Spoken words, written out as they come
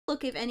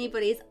look if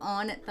anybody's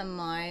on at the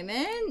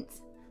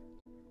moment.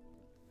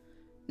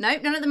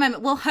 Nope, not at the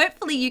moment. Well,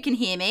 hopefully you can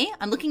hear me.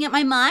 I'm looking at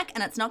my mic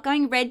and it's not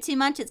going red too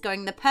much. It's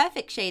going the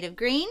perfect shade of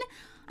green.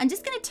 I'm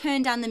just going to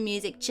turn down the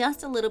music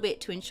just a little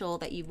bit to ensure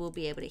that you will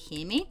be able to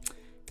hear me.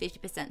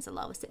 50% is the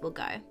lowest it will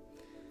go.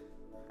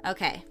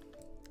 Okay.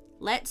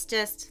 Let's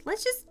just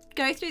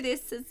go through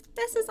this as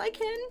best as I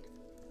can.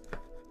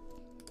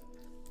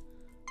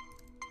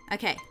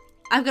 Okay.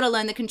 I've got to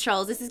learn the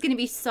controls. This is going to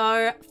be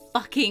so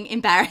fucking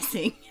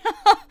embarrassing.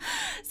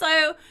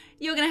 So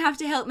you're going to have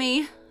to help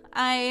me.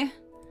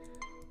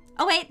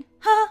 Oh, wait.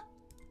 Huh?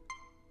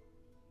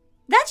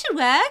 That should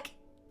work.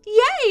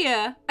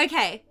 Yay.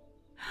 Okay.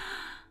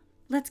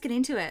 Let's get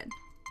into it.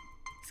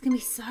 It's going to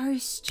be so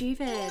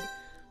stupid.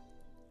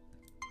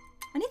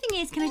 Only thing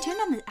is, can I turn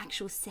down the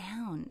actual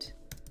sound?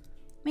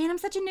 Man, I'm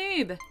such a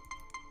noob.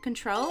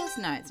 Controls?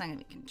 No, it's not going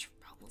to be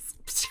controls.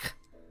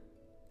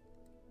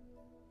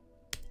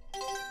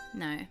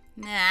 No.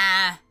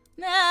 Nah.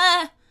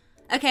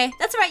 Okay,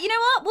 that's all right. You know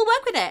what? We'll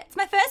work with it. It's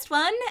my first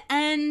one,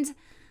 and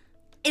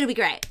it'll be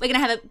great. We're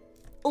going to have an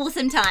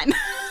awesome time.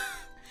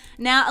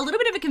 Now, a little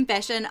bit of a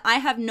confession. I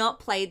have not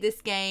played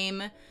this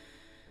game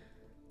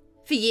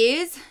for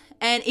years,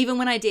 and even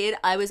when I did,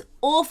 I was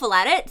awful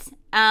at it.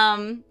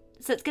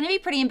 So it's going to be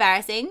pretty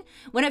embarrassing.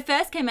 When it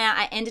first came out,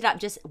 I ended up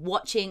just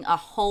watching a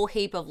whole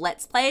heap of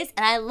Let's Plays,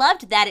 and I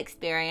loved that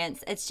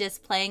experience. It's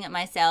just playing it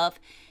myself.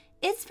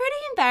 It's pretty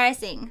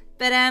embarrassing,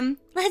 but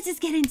let's just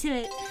get into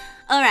it.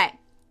 All right,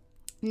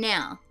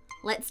 now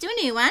let's do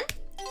a new one.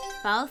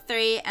 File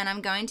 3, and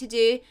I'm going to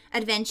do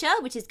Adventure,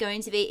 which is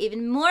going to be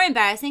even more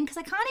embarrassing because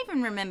I can't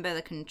even remember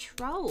the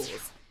controls.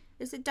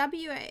 Is it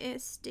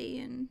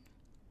WASD and...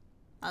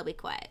 I'll be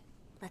quiet.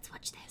 Let's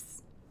watch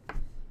this.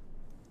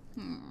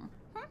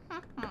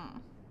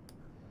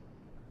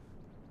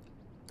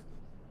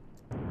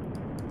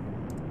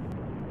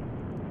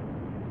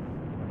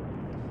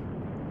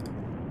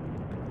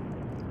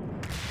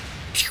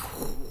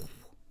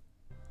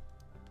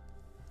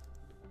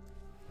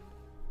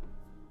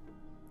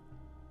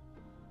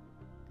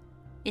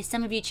 If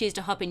some of you choose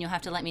to hop in, you'll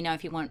have to let me know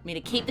if you want me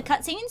to keep the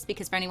cutscenes,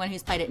 because for anyone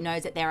who's played it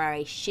knows that there are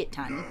a shit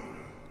ton.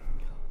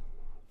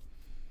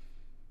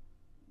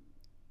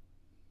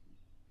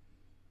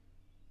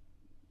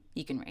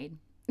 You can read.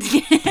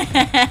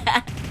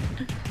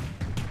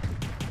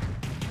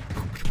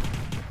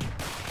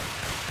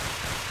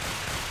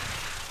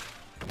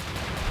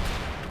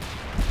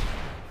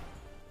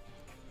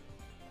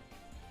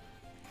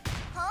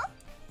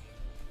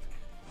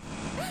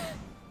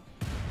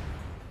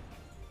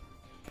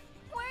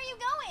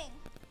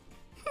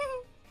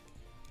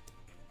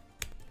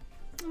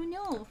 Oh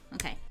no.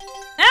 Okay.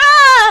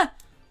 Ah!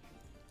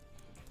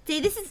 See,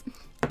 this is...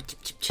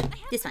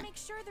 This one. Make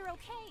sure they're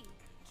okay.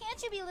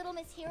 Can't you be Little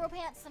Miss Hero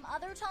Pants some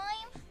other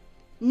time?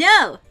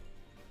 No!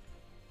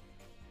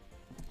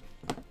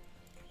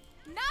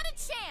 Not a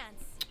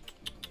chance!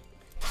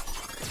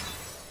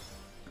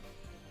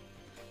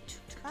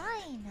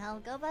 Fine, I'll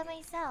go by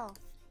myself.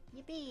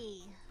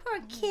 Yippee.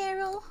 Poor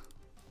Carol.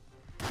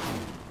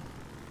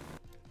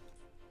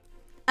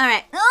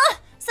 Alright. Oh,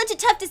 such a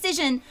tough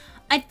decision.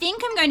 I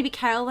think I'm going to be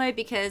Carol though,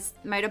 because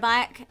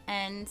motorbike,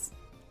 and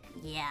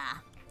yeah.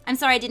 I'm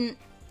sorry I didn't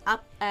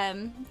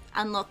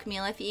unlock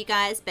Mila for you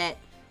guys, but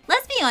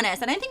let's be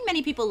honest, I don't think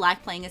many people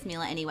like playing as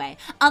Mila anyway.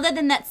 Other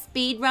than that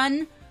speed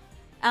run,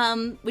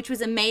 which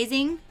was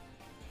amazing.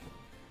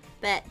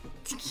 But,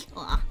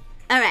 oh.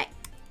 Alright.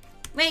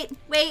 Wait.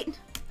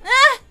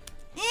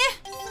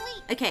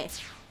 Okay,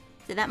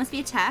 so that must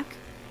be attack.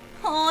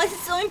 Oh, this is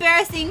so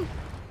embarrassing.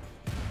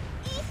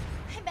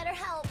 I better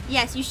help.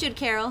 Yes, you should,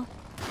 Carol.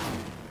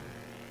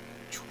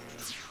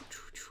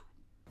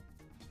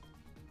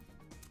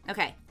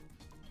 Okay.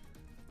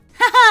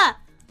 Haha!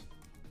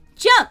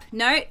 Jump!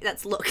 No,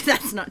 that's look.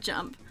 That's not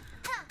jump.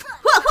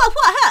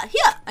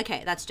 Here.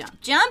 Okay, that's jump.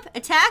 Jump,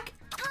 attack,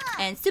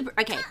 and super.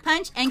 Okay,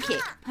 punch and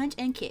kick. Punch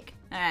and kick.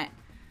 All right.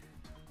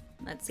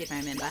 Let's see if I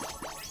remember.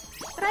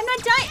 But I'm not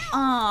dying. Oh,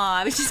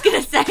 I was just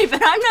gonna say,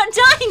 but I'm not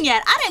dying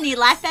yet. I don't need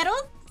life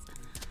battles.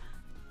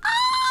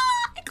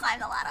 Ah! I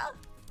climbed the ladder.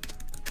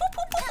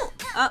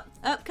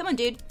 Oh, come on,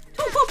 dude.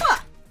 All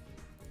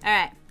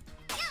right.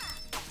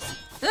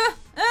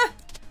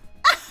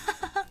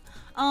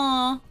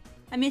 Oh,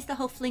 I missed the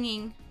whole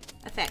flinging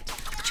effect.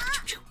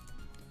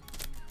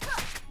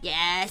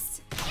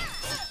 Yes.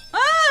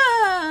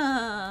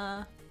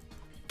 Ah!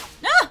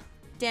 No!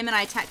 Damn it,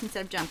 I attacked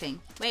instead of jumping.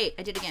 Wait,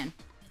 I did again.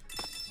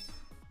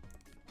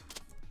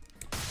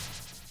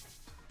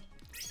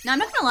 Now, I'm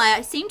not gonna lie,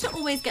 I seem to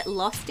always get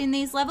lost in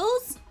these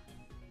levels.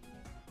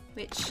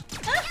 Which...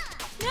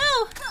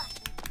 no!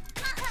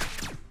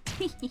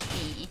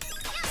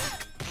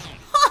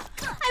 Oh,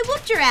 I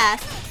whooped your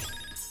ass.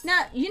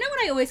 Now, you know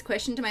what I always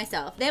question to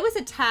myself? There was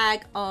a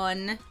tag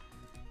on...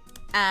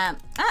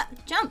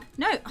 jump.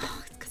 No.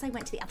 Oh, it's because I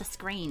went to the other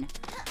screen.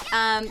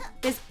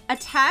 There's a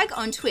tag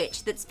on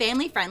Twitch that's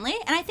family friendly,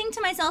 and I think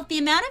to myself, the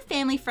amount of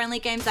family friendly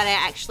games that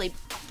I actually...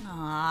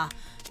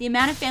 the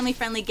amount of family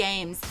friendly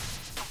games...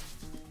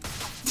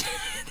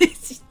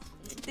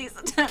 these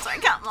Sorry, I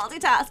can't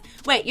multitask.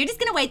 Wait, you're just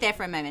gonna wait there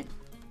for a moment.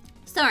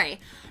 Sorry,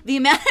 the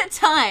amount of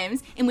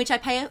times in which I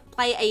play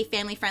a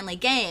family-friendly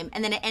game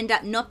and then it end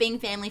up not being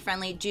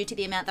family-friendly due to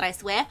the amount that I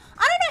swear,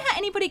 I don't know how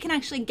anybody can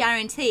actually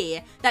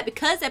guarantee that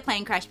because they're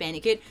playing Crash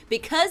Bandicoot,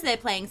 because they're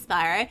playing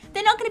Spyro,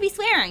 they're not going to be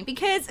swearing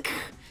because,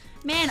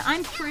 man,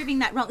 I'm proving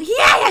that wrong.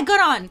 Yeah, I got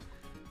on.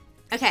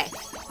 Okay.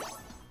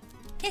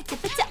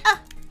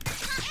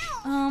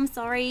 Oh, I'm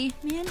sorry,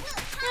 man.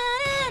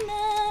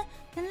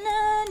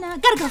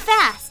 Gotta go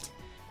fast.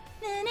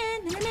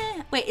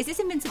 Wait, is this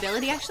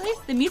invincibility actually?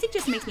 The music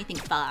just makes me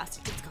think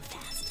fast. Let's go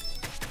fast.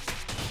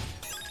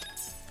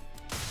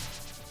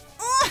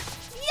 Oh,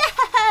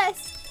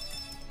 yes!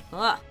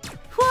 Oh.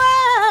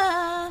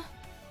 Whoa.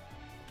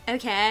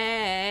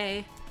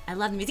 Okay. I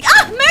love the music.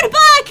 Ah,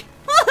 motorbike!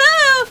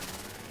 Woohoo!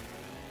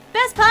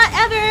 Best part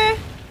ever.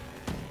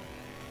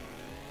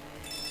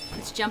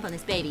 Let's jump on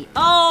this baby.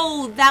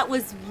 Oh, that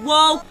was,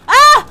 whoa.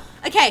 Ah!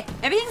 Okay,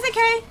 everything's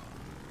okay.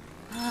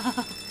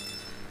 Oh.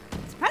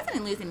 Surprised I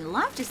didn't lose any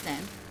life just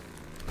then.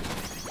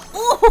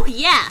 Oh,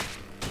 yeah.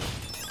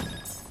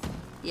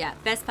 Yeah,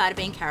 best part of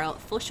being Carol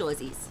for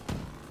shoresies.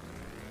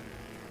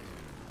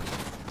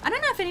 I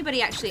don't know if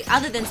anybody actually,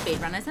 other than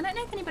speedrunners, I don't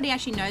know if anybody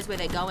actually knows where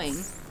they're going.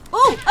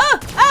 Oh,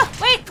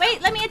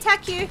 wait, let me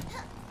attack you.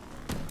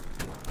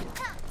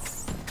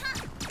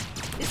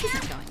 This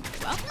isn't going very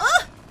well.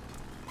 Oh,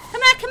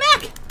 come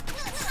back.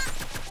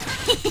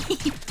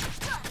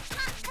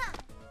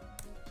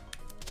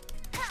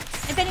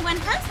 If anyone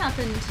has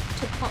happened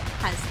to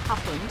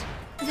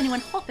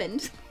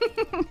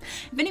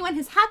if anyone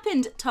has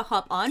happened to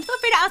hop on, feel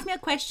free to ask me a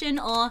question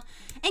or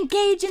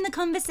engage in the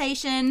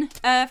conversation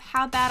of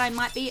how bad I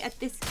might be at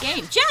this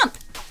game. Jump!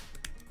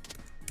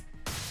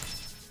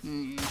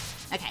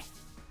 Okay.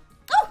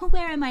 Oh,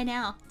 where am I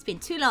now? It's been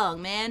too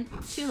long, man.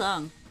 Too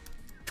long.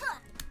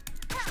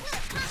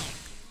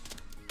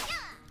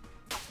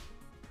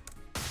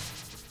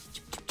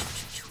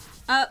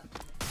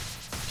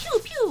 Pew,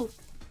 pew.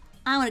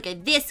 I want to go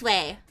this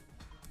way.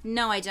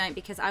 No, I don't,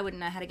 because I wouldn't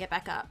know how to get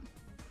back up.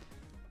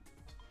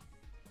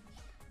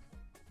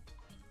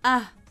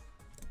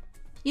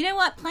 You know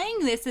what? Playing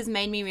this has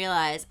made me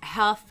realize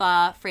how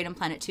far Freedom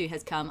Planet 2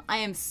 has come. I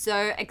am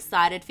so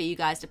excited for you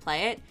guys to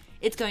play it.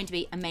 It's going to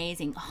be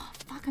amazing. Oh,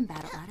 fuck, I'm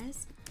bad at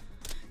ladders.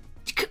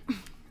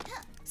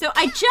 So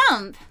I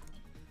jump,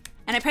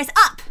 and I press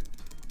up.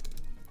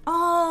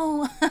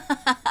 Oh,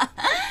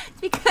 it's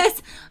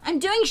because I'm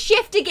doing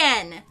shift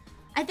again.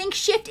 I think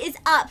shift is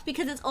up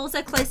because it's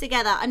also close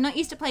together. I'm not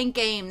used to playing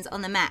games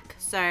on the Mac,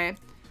 so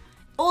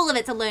all of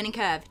it's a learning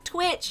curve.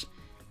 Twitch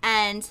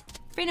and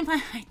Freedom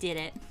Planet, I did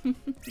it.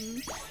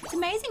 It's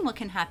amazing what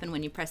can happen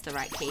when you press the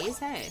right keys,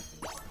 hey?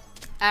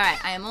 All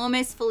right, I am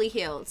almost fully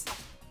healed.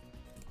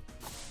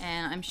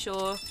 And I'm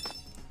sure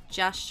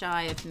just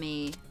shy of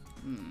me.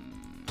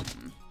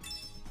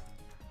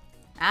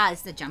 Ah,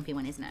 this is a jumpy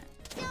one, isn't it?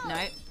 No.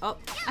 Oh,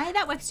 hey,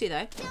 that works too,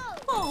 though.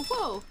 Whoa,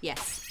 whoa.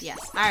 Yes, yes.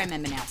 I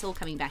remember now. It's all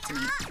coming back to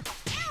me.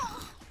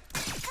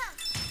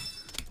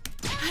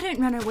 I don't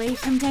run away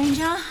from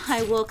danger.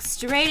 I walk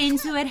straight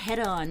into it head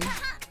on.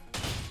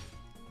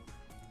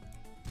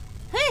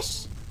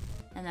 Push!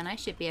 And then I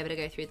should be able to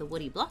go through the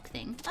woody block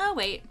thing. Oh,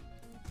 wait.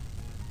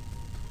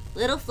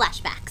 Little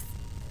flashbacks.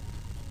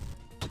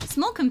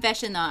 Small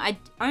confession though, I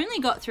only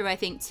got through I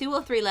think 2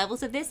 or 3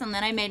 levels of this and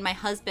then I made my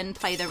husband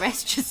play the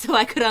rest just so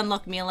I could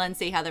unlock Mila and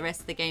see how the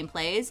rest of the game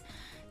plays.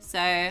 So,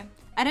 I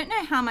don't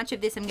know how much of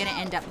this I'm going to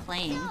end up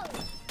playing.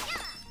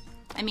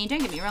 I mean,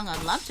 don't get me wrong,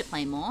 I'd love to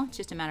play more. It's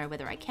just a matter of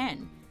whether I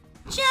can.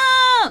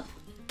 Jump!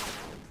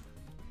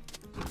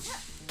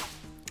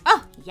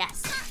 Oh,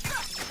 yes.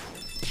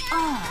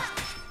 Oh.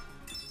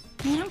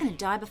 Man, I'm going to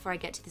die before I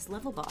get to this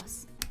level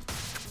boss.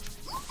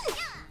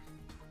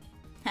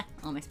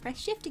 Almost press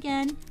shift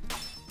again.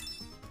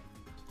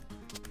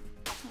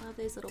 I love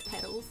those little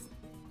pedals.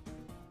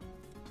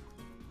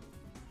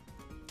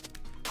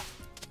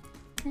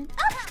 And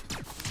up.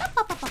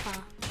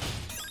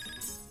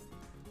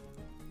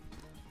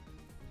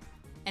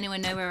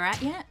 Anyone know where we're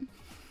at yet?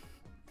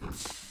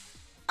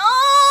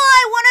 Oh,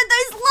 I wanted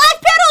those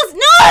life pedals!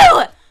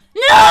 No!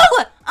 No!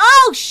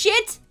 Oh,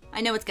 shit!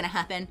 I know what's gonna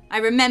happen. I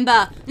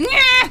remember.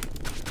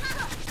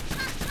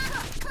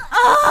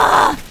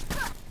 Ah!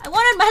 I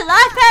wanted my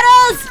life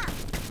petals!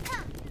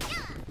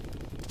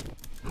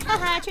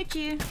 Haha, I tricked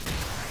you.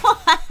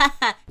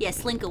 Yeah,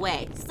 slink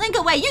away. Slink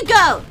away, you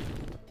go!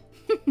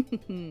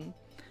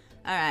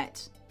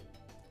 Alright.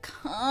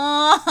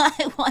 Oh,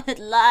 I wanted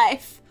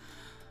life.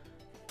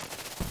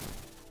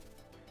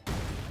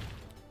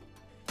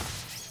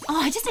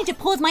 Oh, I just need to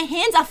pause. My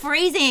hands are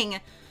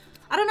freezing.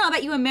 I don't know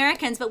about you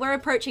Americans, but we're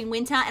approaching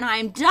winter and I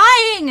am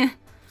dying.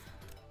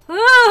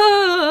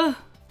 Oh,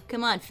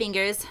 come on,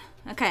 fingers.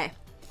 Okay.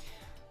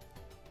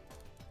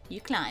 You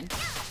climb.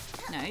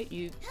 No,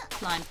 you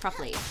climb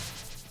properly.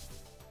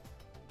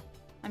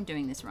 I'm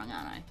doing this wrong,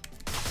 aren't I?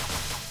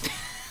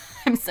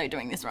 I'm so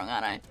doing this wrong,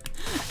 aren't I?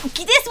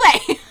 This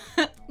way!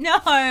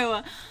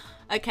 No!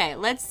 Okay,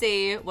 let's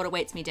see what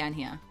awaits me down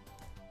here.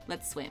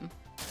 Let's swim.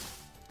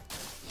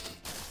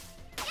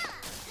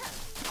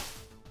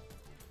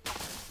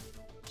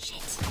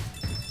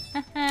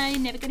 You're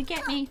never gonna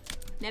get me.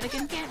 Never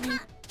gonna get me.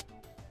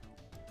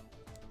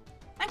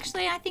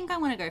 Actually, I think I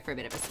want to go for a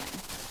bit of a swing.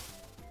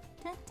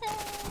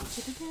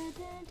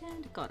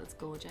 God, it's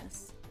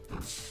gorgeous.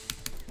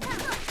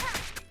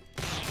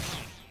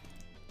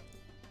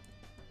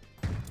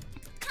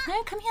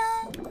 No, come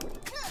here.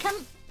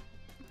 Come.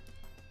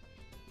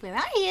 Where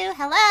are you?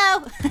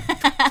 Hello.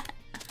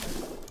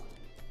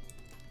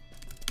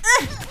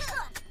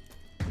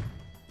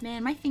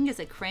 Man, my fingers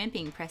are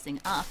cramping pressing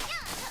up.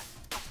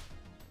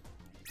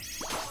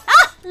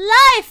 Ah!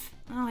 Life!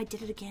 Oh, I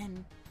did it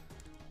again.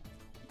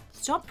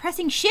 Stop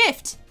pressing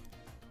shift.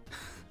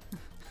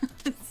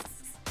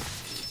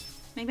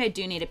 Maybe I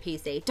do need a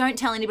PC. Don't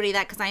tell anybody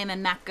that because I am a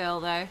Mac girl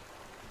though.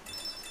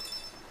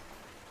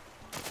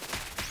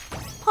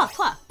 Pwah,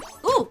 pwah.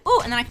 Ooh,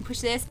 ooh, and then I can push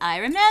this. I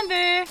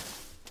remember.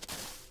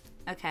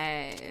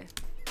 Okay.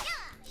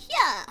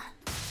 Yeah.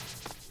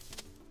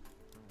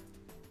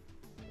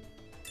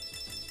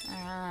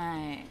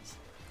 Alright.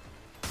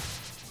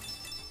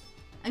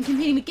 I'm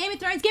competing with Game of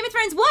Thrones. Game of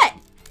Thrones what?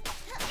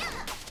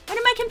 What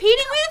am I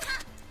competing with?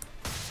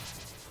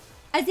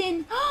 As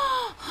in,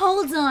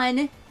 hold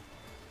on.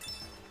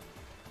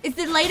 Is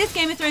the latest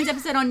Game of Thrones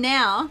episode on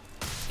now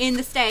in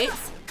the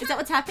States? Is that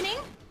what's happening?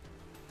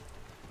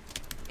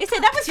 It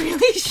said that was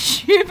really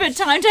stupid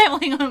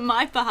timetabling on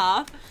my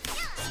behalf.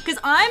 Because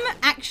I'm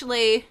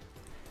actually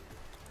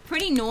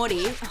pretty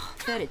naughty. Oh,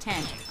 third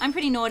attempt. I'm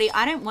pretty naughty.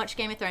 I don't watch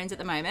Game of Thrones at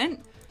the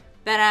moment.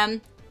 But, I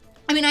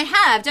mean, I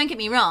have. Don't get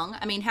me wrong.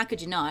 I mean, how could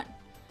you not?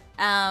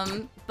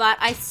 But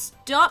I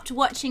stopped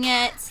watching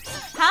it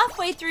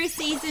halfway through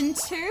season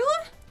 2.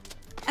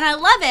 And I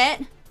love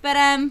it. But,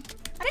 I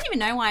don't even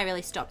know why I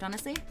really stopped,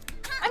 honestly.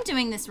 I'm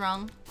doing this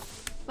wrong.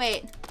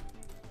 Wait.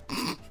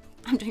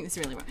 I'm doing this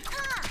really wrong.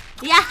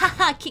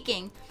 Yeah,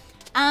 kicking.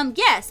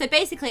 Yeah, so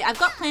basically I've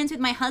got plans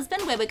with my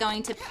husband where we're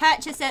going to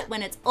purchase it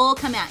when it's all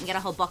come out and get a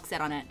whole box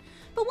set on it.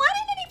 But why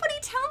didn't anybody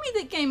tell me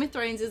that Game of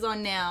Thrones is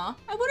on now?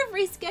 I would have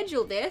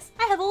rescheduled this.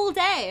 I have all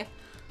day.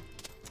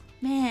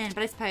 Man,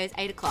 but I suppose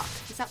 8 o'clock.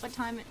 Is that what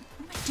time? What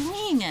am I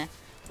doing?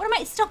 What am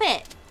I? Stop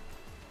it.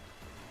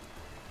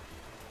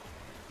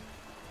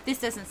 This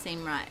doesn't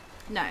seem right.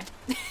 No.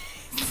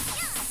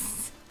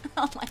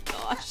 Oh my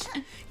gosh.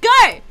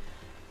 Go!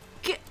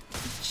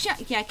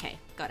 Yeah, okay.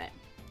 Got it.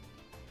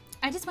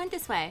 I just went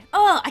this way.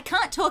 Oh, I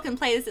can't talk and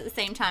play this at the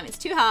same time. It's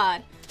too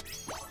hard.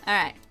 All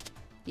right.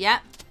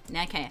 Yep.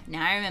 Okay.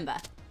 Now I remember.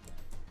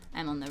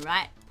 I'm on the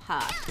right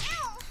path.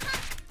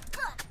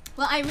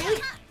 Well, I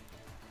really...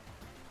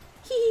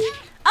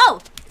 Oh,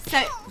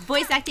 so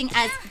voice acting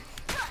as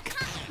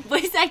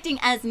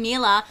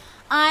Mila.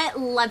 I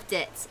loved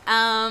it.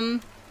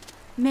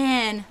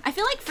 Man, I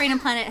feel like Freedom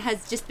Planet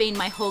has just been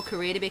my whole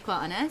career, to be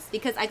quite honest,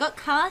 because I got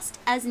cast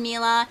as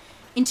Mila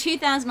in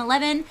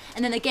 2011,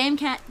 and then the game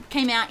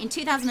came out in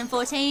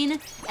 2014,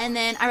 and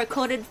then I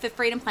recorded for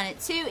Freedom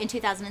Planet 2 in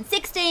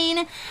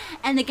 2016,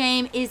 and the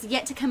game is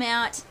yet to come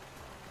out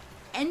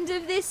end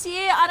of this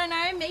year. I don't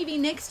know, maybe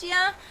next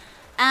year.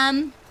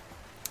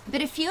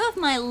 But a few of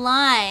my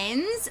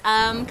lines,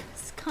 kind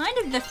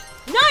of the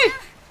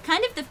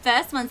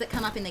first ones that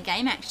come up in the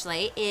game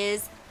actually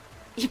is,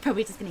 you're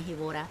probably just gonna hear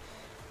water.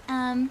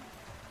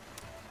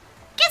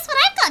 Guess what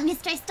I've got,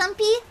 Mr.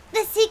 Stumpy?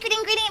 The secret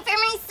ingredient for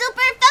my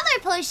super feather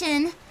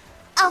potion.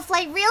 I'll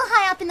fly real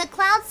high up in the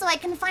clouds so I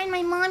can find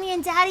my mommy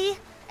and daddy,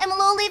 and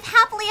we'll all live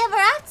happily ever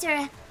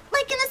after,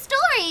 like in the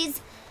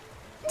stories.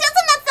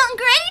 Doesn't that sound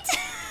great?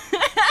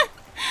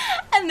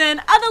 And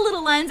then other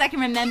little lines I can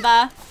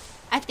remember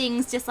are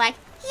things just like,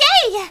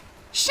 yay,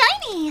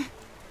 shiny.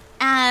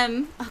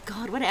 Oh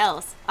God, what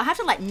else? I'll have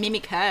to like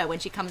mimic her when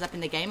she comes up in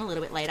the game a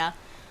little bit later.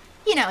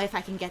 You know, if I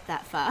can get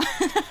that far.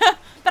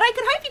 But I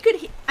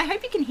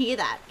hope you can hear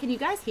that. Can you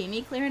guys hear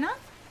me clear enough?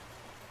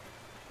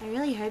 I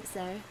really hope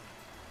so.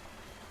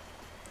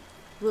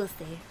 We'll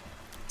see.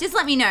 Just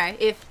let me know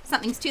if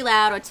something's too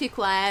loud or too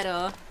quiet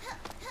or,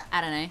 I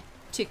don't know,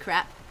 too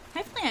crap.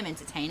 Hopefully I'm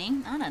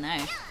entertaining. I don't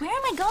know. Where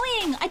am I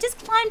going? I just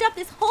climbed up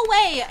this whole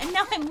way and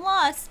now I'm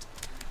lost.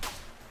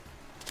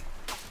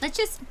 Let's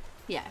just,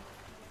 yeah.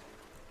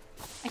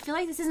 I feel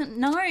like this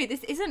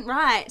isn't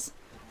right.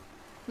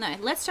 No,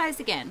 let's try this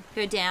again.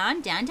 Go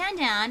down, down, down,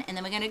 down, and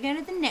then we're going to go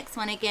to the next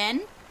one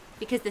again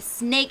because the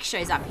snake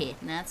shows up here.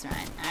 No, that's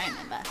right. I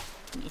remember.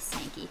 Come here,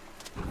 snakey.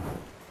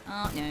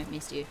 Oh, no,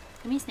 missed you.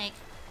 Come here, snake.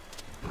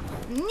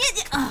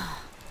 Oh.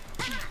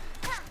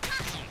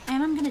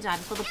 And I'm going to die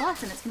before the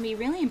boss, and it's going to be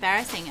really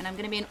embarrassing, and I'm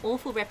going to be an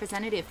awful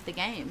representative for the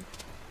game.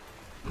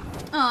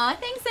 Oh,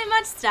 thanks so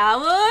much, Star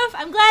Wolf.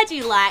 I'm glad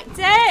you liked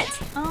it.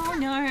 Oh,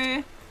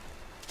 no.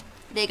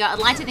 There you go. I'd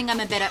like to think I'm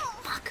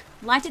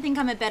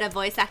a better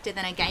voice actor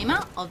than a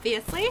gamer,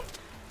 obviously.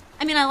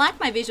 I mean, I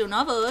like my visual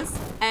novels,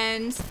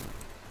 and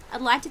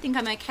I'd like to think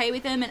I'm okay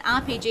with them, and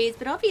RPGs,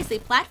 but obviously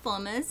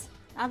platformers,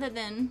 other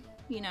than,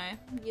 you know,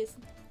 just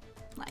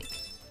like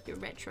your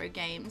retro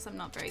games, I'm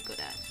not very good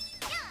at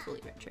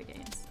fully retro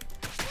games.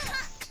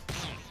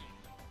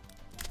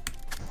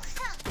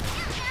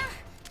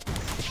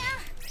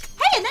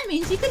 Hey, and that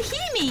means you could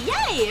hear me,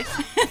 yay!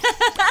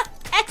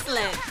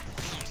 Excellent.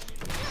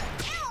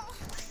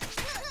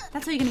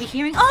 That's all you're gonna be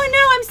hearing. Oh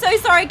no, I'm so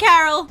sorry,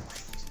 Carol.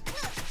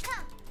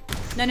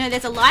 No,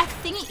 there's a life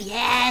thingy.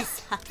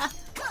 Yes. I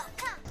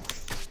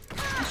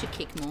should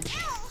kick more.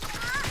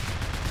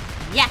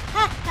 Yes.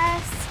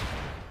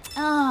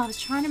 Oh, I was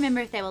trying to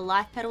remember if they were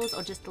life petals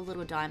or just the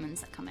little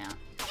diamonds that come out.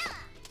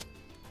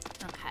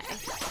 Okay.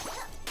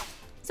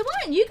 So why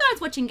aren't you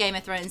guys watching Game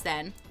of Thrones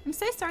then? I'm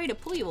so sorry to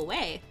pull you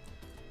away.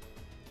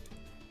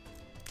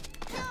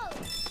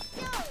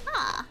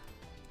 Ah.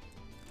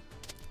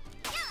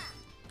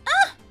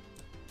 Ah!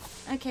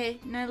 Okay,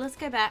 no, let's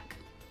go back.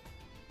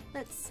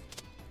 Let's...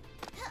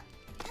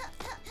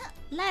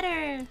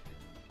 Ladder!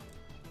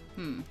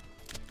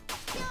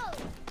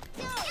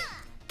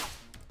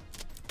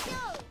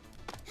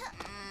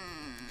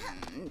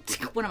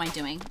 What am I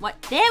doing?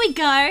 What? There we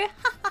go!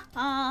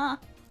 I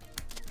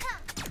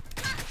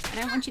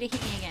don't want you to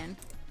hit me again.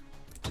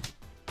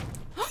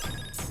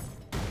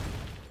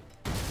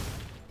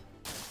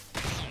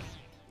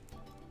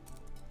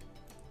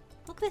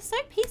 Look, they're so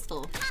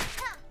peaceful.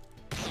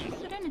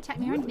 They don't attack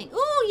me or anything.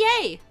 Ooh,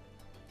 yay!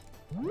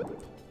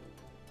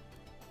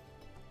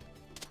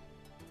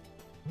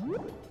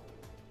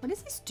 What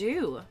does this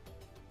do?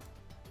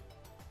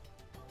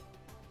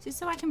 Is this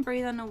so I can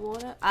breathe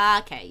underwater? Ah,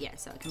 okay, yeah,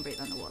 so I can breathe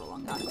underwater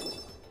longer.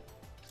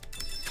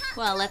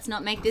 Well, let's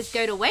not make this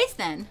go to waste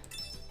then.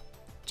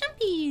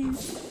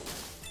 Jumpies!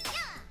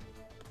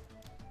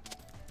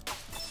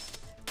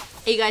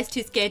 Are you guys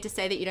too scared to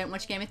say that you don't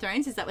watch Game of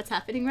Thrones? Is that what's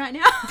happening right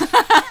now?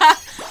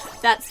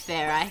 That's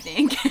fair, I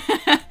think.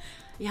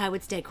 Yeah, I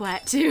would stay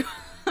quiet too.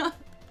 Alright.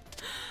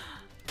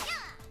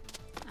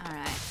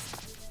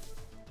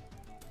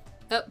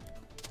 Oh,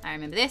 I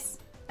remember this.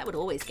 That would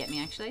always get me,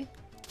 actually.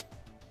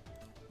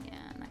 Yeah,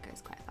 and that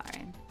goes quite far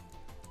in.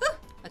 Ooh,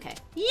 okay.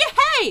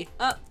 Yay!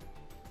 Oh.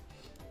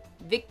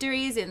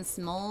 Victories in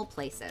small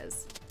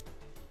places.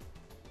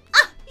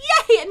 Ah,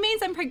 yay! It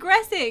means I'm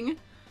progressing.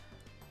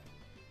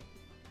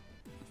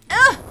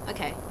 Ugh!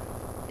 Okay.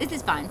 This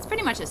is fine. It's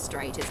pretty much a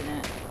straight, isn't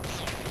it?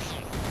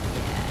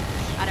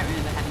 Yeah. I don't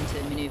remember having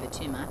to maneuver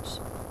too much.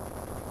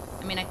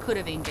 I mean, I could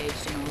have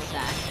engaged in all of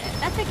that.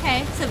 That's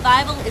okay.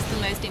 Survival is the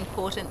most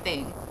important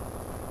thing.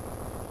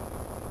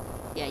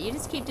 Yeah, you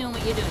just keep doing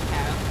what you're doing,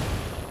 Carol.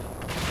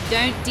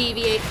 Don't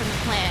deviate from the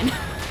plan.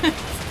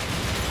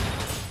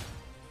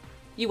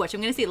 You watch,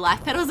 I'm going to see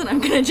life petals and I'm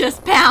going to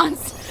just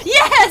pounce.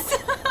 Yes!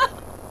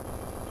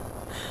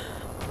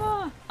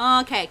 Oh,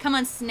 okay, come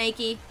on,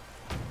 Snakey.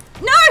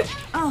 No!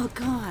 Oh,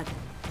 God.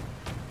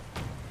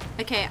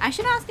 Okay, I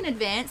should ask in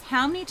advance,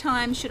 how many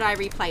times should I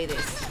replay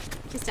this?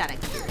 Just out of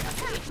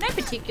curiosity. No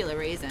particular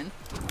reason.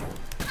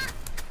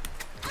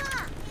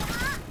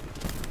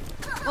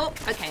 Oh,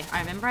 okay. I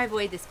remember I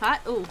avoid this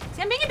part. Oh,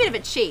 see, I'm being a bit of a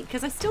cheat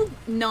because I still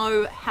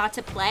know how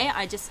to play.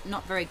 I'm just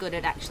not very good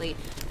at actually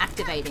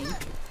activating.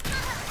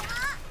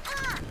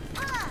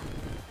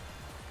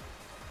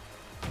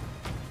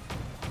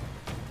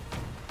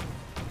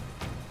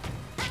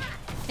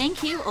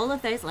 Thank you, all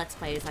of those Let's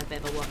Plays I've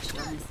ever watched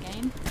on this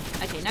game.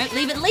 Okay, no,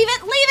 leave it, leave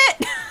it, leave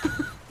it!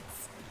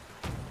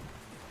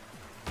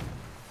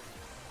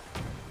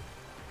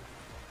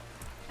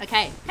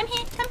 Okay, come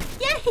here, come,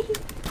 yay!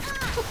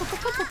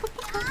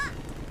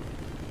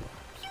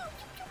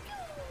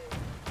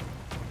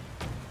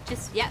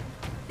 Just, yep,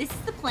 this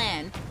is the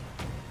plan.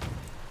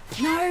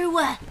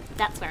 No!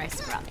 That's where I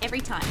screw up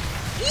every time.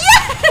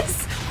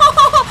 Yes!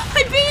 Oh,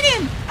 I beat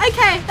him!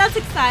 Okay, that's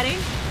exciting.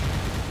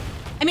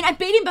 I mean, I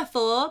beat him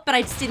before, but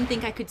I just didn't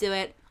think I could do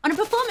it on a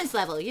performance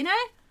level, you know?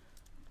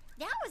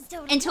 That was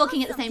totally and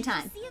talking awesome. at the same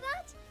time. Did you see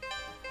that?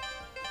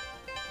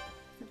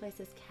 The place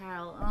is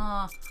Carol.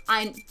 Oh,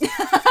 I'm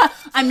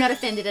not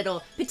offended at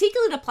all.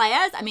 Particularly to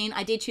players. I mean,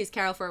 I did choose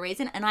Carol for a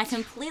reason, and I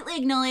completely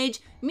acknowledge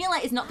Mila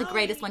is not the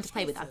greatest one to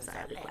play with. I'm sorry,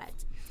 I'll be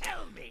quiet.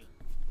 Tell me.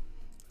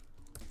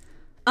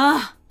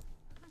 Ah,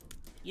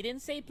 You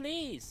didn't say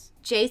please.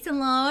 Jason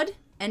Lord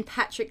and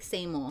Patrick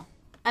Seymour.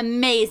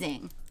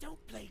 Amazing.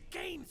 Don't play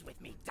games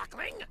with me,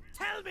 duckling.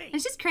 Tell me.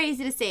 It's just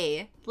crazy to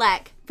see,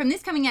 like, from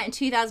this coming out in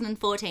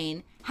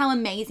 2014, how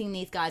amazing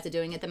these guys are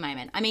doing at the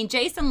moment. I mean,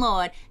 Jason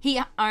Lord,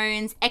 he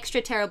owns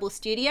Extra Terrible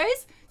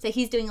Studios, so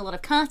he's doing a lot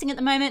of casting at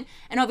the moment,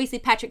 and obviously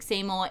Patrick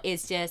Seymour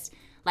is just,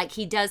 like,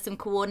 he does some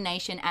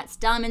coordination at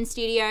Starman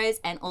Studios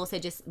and also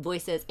just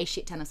voices a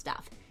shit ton of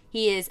stuff.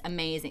 He is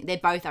amazing. They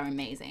both are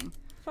amazing.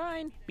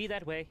 Fine, be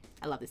that way.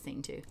 I love this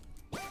scene too.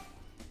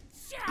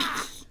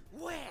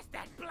 Where's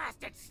that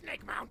blasted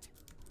snake mount?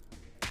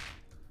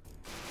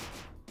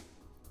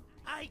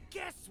 I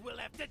guess we'll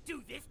have to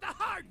do this the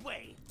hard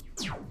way.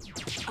 Oh,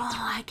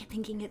 I kept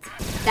thinking it's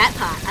that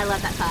part. I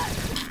love that part.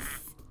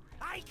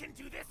 I can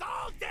do this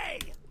all day.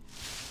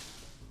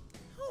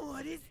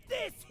 What is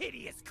this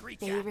hideous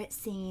creature? Favorite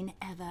scene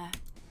ever.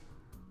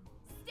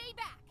 Stay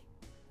back.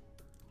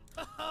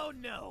 Oh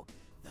no,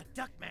 the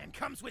Duckman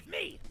comes with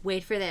me.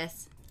 Wait for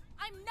this.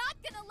 I'm not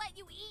gonna let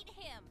you eat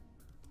him.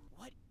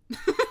 What?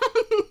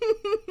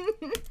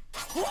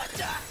 What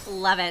the?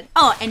 Love it.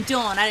 Oh, and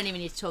Dawn. I don't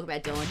even need to talk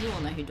about Dawn. You all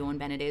know who Dawn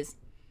Bennett is.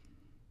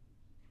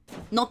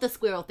 Not the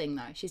squirrel thing,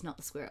 though. She's not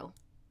the squirrel.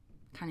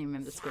 Can't even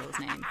remember the squirrel's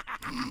name.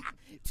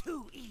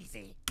 Too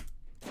easy.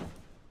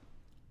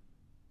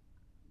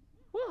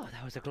 Whoa,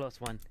 that was a close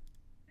one.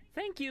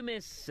 Thank you,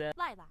 Miss...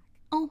 Lilac.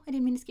 Oh, I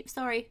didn't mean to skip.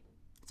 Sorry.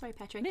 Sorry,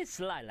 Patrick. Miss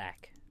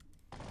Lilac.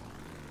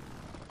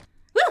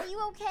 Are you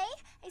okay?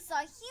 I saw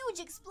a huge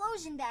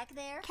explosion back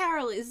there.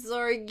 Carol is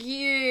so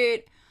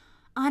cute.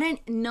 I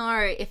don't know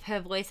if her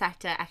voice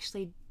actor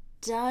actually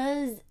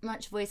does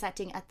much voice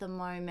acting at the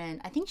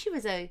moment. I think she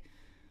was a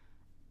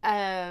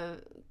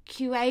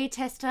QA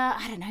tester.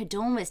 I don't know.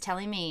 Dawn was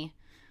telling me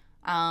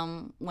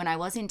when I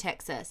was in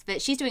Texas.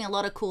 But she's doing a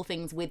lot of cool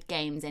things with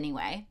games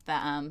anyway.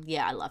 But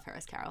yeah, I love her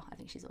as Carol. I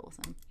think she's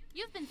awesome.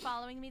 You've been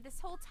following me this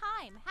whole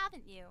time,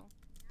 haven't you?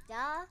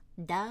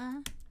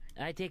 Duh.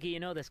 I take it you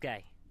know this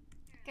guy.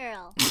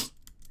 Girl.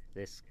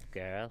 This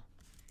girl.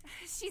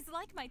 She's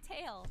like my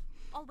tail,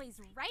 always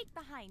right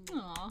behind me.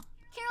 Aw.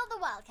 Carol the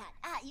Wildcat,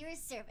 at your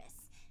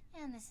service.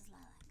 And this is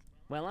Lilac.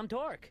 Well, I'm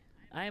Torque.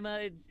 I'm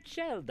a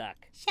shell duck.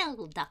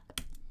 Shell duck.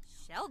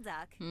 Shell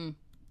duck?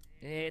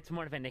 It's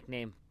more of a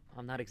nickname.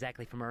 I'm not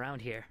exactly from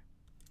around here.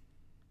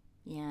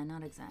 Yeah,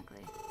 not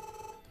exactly.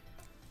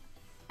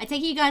 I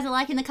take it you guys are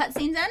liking the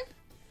cutscenes then?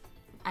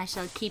 I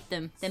shall keep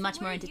them. They're much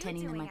So more what are you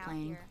entertaining than my doing out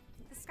playing. here?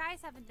 The skies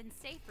haven't been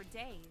safe for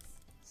days.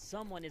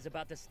 Someone is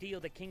about to steal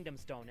the Kingdom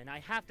Stone, and I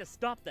have to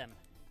stop them.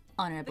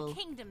 The Honorable.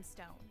 Kingdom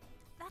Stone.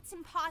 That's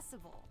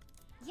impossible.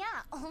 Yeah,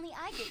 only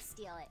I could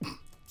steal it.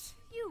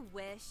 You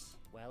wish.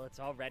 Well, it's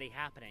already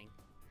happening.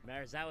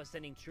 Marizawa's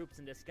sending troops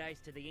in disguise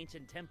to the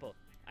ancient temple.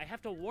 I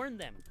have to warn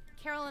them.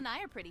 Carol and I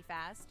are pretty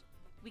fast.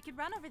 We could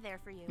run over there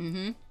for you.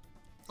 Mm-hmm.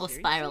 Or Seriously?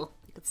 spiral.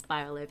 You could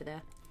spiral over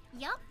there.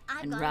 Yup,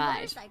 I've And got ride. a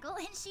motorcycle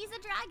and she's a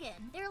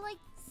dragon. They're like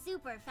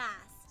super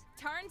fast.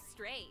 Darn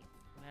straight.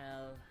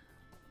 Well,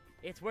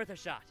 it's worth a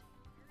shot.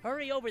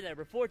 Hurry over there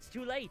before it's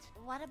too late.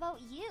 What about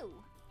you?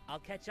 I'll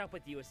catch up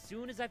with you as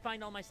soon as I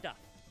find all my stuff.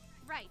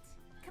 Right.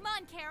 Come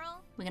on,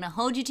 Carol. We're gonna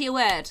hold you to your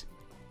word.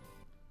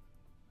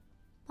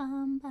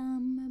 Bum,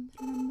 bum, bum,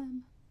 bum,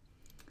 bum.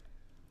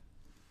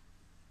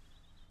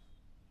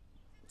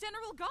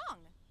 General Gong.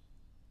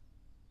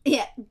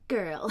 Yeah,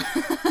 girl.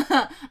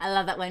 I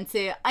love that one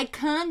too. I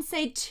can't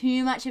say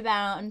too much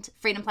about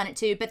Freedom Planet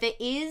 2, but there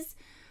is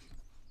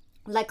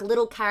like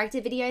little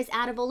character videos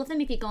out of all of them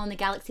if you go on the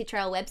Galaxy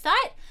Trail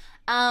website.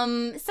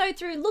 So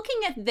through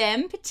looking at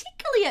them,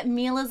 particularly at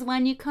Mila's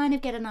one, you kind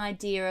of get an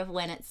idea of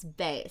when it's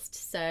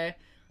based. So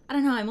I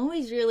don't know, I'm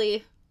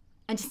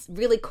just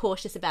really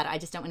cautious about it. I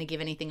just don't want to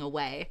give anything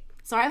away.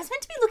 Sorry, I was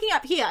meant to be looking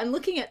up here. I'm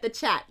looking at the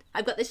chat.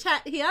 I've got the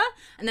chat here,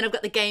 and then I've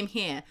got the game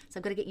here. So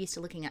I've got to get used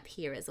to looking up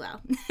here as well.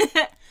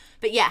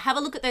 But yeah, have a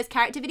look at those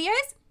character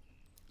videos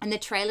and the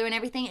trailer and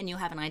everything, and you'll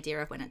have an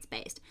idea of when it's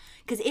based.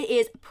 Because it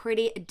is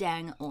pretty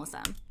dang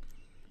awesome.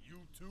 You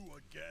two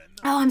again?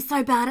 Oh, I'm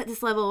so bad at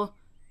this level.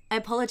 I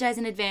apologize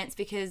in advance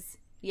because,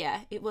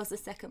 yeah, it was the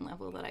second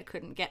level that I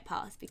couldn't get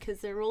past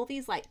because there are all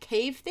these, like,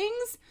 cave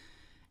things.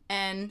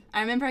 And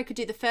I remember I could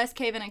do the first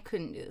cave and I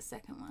couldn't do the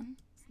second one.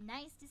 It's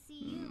nice to see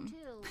you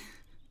too.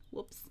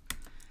 Whoops.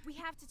 We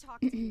have to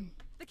talk to you.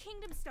 The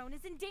Kingdom Stone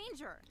is in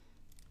danger.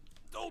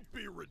 Don't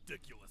be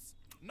ridiculous.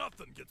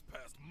 Nothing gets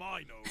past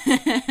my nose.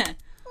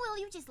 Will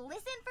you just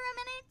listen for a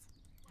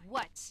minute?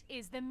 What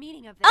is the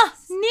meaning of Ah,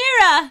 this?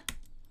 Nira!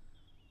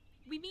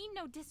 We mean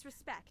no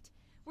disrespect.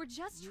 We're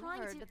just You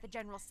trying heard to... what the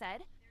general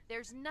said.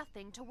 There's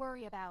nothing to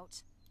worry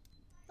about.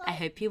 I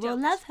hope you will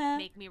Don't love her.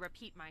 make me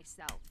repeat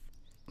myself.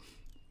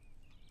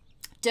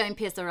 Don't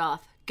piss her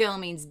off. Girl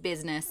means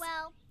business.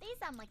 Well, they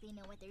sound like they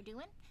know what they're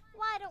doing.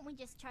 Why don't we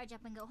just charge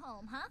up and go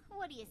home, huh?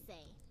 What do you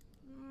say?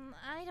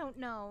 I don't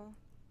know.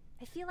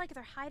 I feel like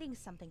they're hiding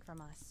something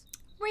from us.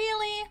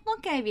 Really?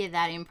 What gave you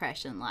that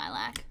impression,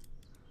 Lilac?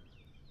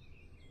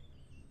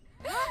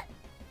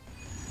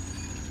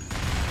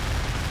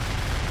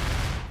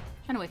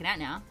 Trying to work it out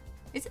now.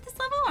 Is it this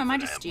level or am I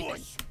just stupid?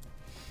 Ambush.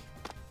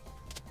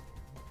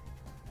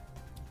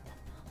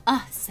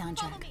 Ah, Follow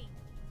soundtrack. me.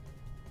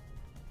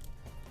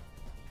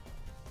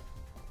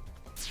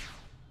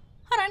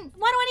 Hold on.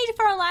 Why do I need to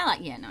throw a Lilac?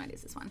 Yeah, no, it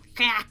is this one.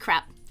 Ah,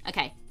 crap.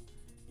 Okay.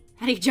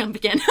 How do you jump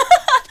again?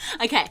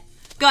 Okay.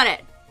 Got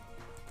it.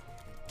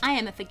 I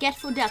am a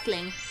forgetful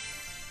duckling.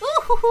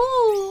 Ooh, hoo,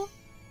 hoo.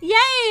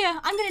 Yay!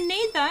 I'm gonna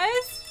need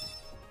those.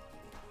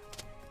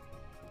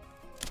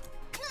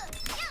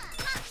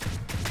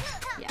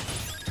 Yeah.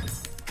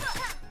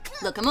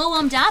 Look, I'm all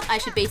warmed up. I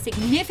should be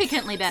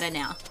significantly better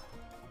now.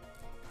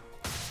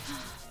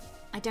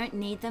 I don't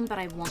need them, but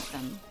I want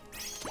them.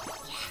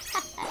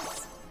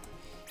 Yes.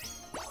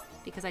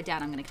 Because I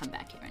doubt I'm gonna come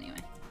back here anyway.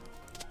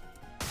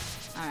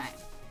 Alright.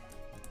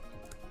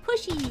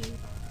 Pushy!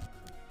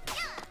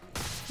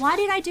 Why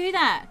did I do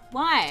that?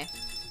 Why?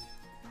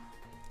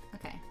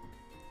 Okay.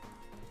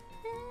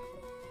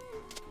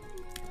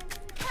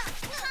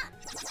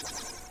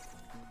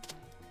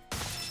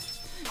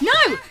 No!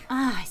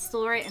 Ah, I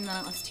saw it and then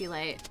it was too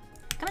late.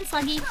 Come on,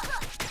 Sluggy.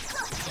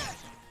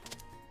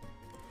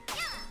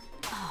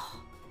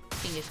 Oh,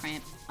 finger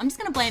cramp. I'm just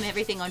gonna blame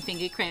everything on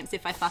finger cramps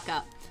if I fuck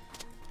up.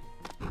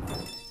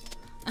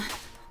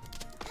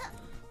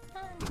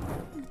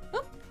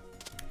 Oop.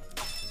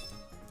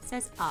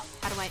 says up.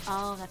 How do I,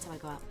 oh, that's how I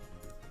go up.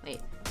 Wait.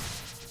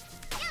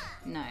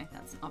 No,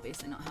 that's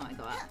obviously not how I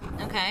go up.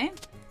 Okay.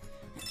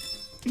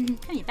 Come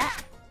here,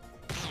 back.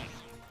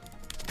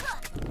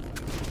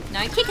 No,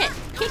 kick it,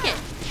 kick it.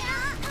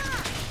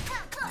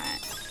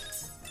 Alright.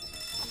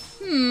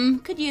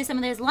 Could use some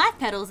of those life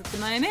petals at the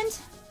moment.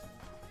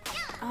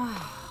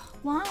 Oh,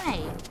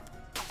 why?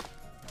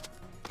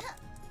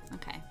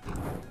 Okay.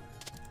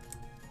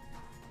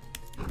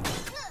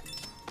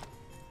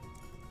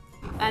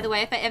 By the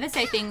way, if I ever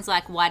say things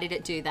like, why did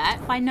it do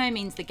that? By no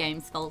means the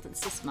game's fault,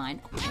 it's just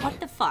mine. What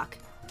the fuck?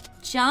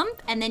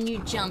 Jump, and then you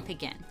jump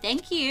again.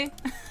 Thank you.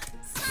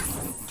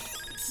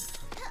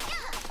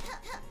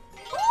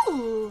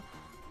 Ooh.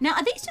 Now,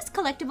 are these just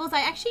collectibles?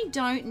 I actually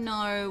don't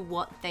know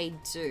what they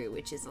do,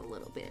 which is a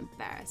little bit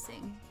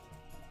embarrassing.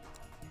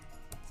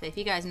 So if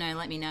you guys know,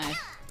 let me know.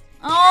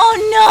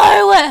 Oh,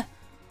 no!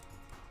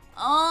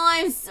 Oh,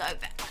 I'm so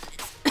bad.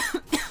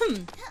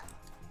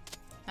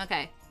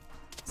 Okay.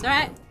 It's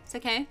alright. It's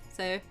okay.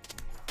 So,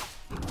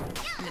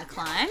 I'm gonna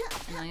climb,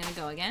 and then I'm gonna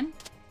go again.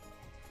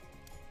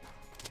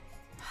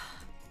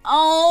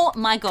 Oh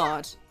my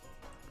god.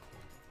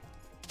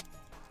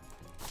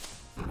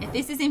 If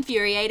this is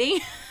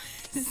infuriating,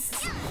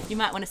 you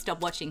might want to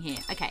stop watching here.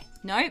 Okay.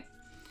 Nope.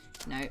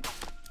 Nope.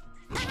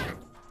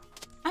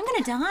 I'm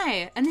gonna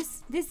die. And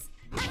this,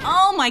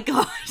 oh my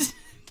god.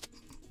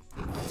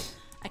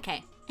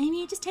 Okay.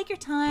 Aimee, just take your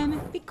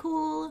time. Be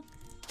cool.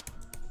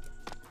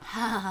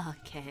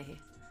 Okay.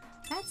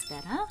 That's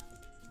better.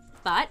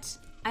 But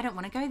I don't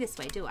want to go this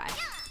way, do I?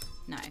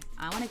 No.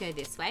 I want to go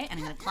this way, and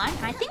I'm gonna climb.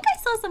 And I think I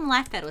saw some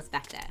life petals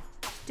back there.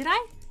 Did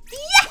I?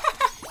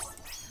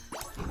 Yes!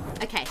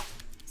 Okay.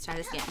 Let's try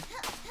this again.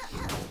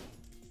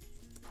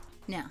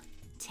 Now,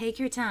 take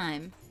your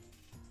time.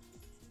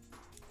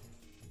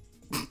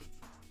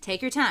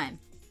 Take your time.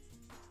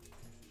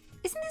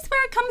 Isn't this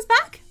where it comes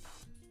back?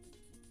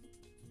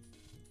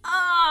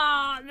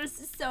 Oh,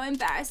 this is so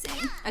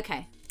embarrassing.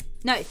 Okay.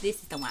 No,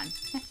 this is the one.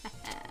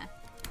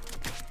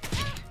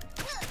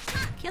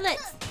 Kill it.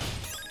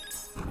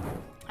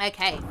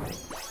 Okay.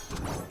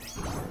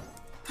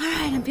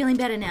 Alright, I'm feeling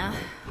better now.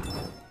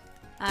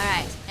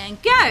 Alright, and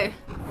go!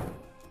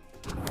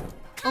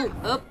 Oh,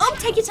 oh, oh,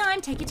 take your time,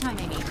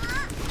 Aimee.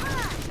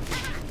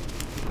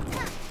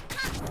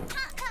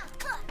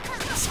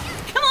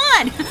 Come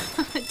on!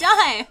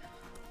 Die!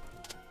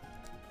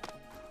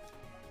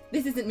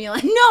 This isn't Mila.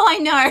 No, I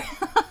know!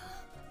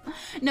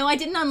 No, I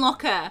didn't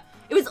unlock her.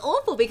 It was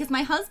awful because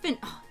my husband,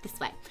 oh, this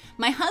way.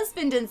 My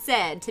husband had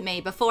said to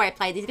me before I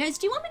played these, he goes,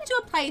 do you want me to do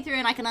a playthrough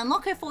and I can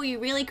unlock her for you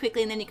really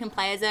quickly and then you can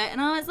play as her?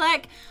 And I was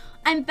like,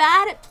 I'm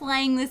bad at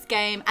playing this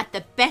game at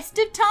the best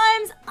of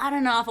times. I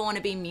don't know if I want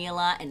to be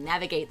Mila and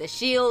navigate the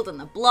shield and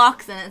the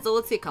blocks, and it's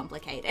all too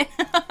complicated.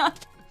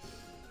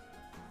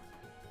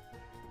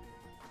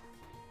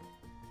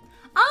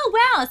 Oh,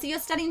 wow. So you're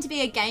studying to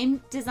be a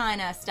game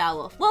designer,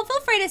 Starwolf. Well, feel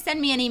free to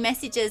send me any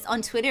messages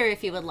on Twitter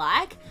if you would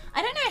like.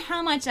 I don't know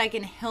how much I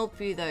can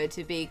help you, though,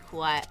 to be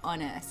quite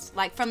honest.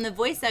 Like, from the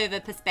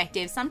voiceover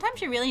perspective,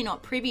 sometimes you're really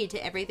not privy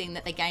to everything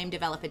that the game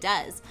developer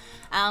does.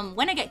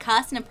 When I get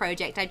cast in a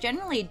project, I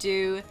generally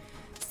do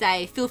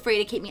say, feel free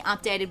to keep me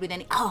updated with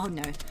any, oh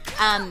no,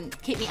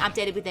 keep me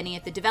updated with any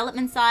of the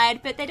development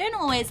side, but they don't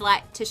always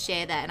like to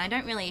share that, and I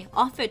don't really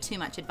offer too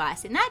much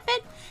advice in that,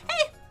 but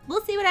hey,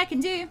 we'll see what I can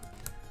do.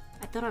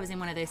 I thought I was in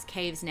one of those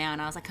caves now,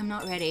 and I was like, I'm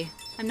not ready.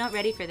 I'm not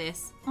ready for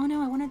this. Oh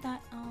no, I wanted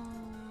that. Oh,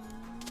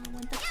 I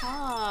want the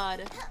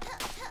card.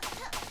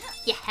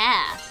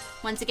 Yeah.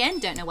 Once again,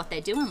 don't know what they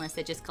do unless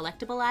they're just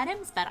collectible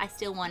items, but I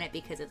still want it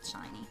because it's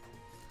shiny.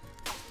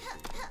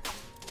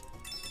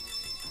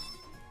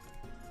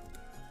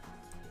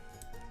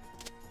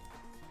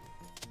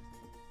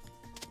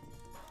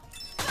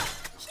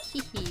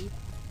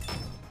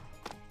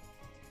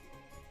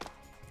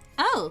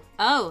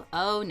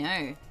 Oh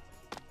no.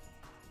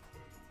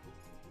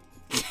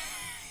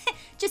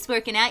 Just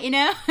working out, you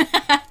know?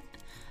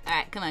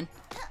 Alright, come on.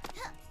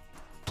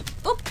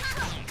 Oop.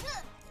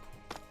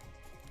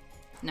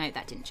 No,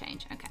 that didn't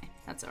change. Okay,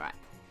 that's alright.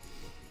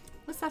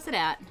 Let's suss it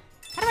out.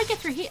 How do I get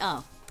through here?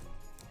 Oh.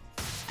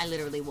 I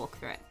literally walk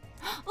through it.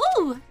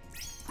 Ooh!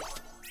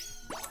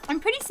 I'm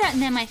pretty certain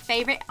they're my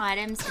favorite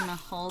items in the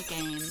whole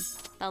game.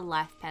 The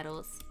life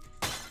petals.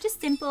 Just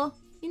simple,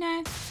 you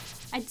know?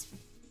 Is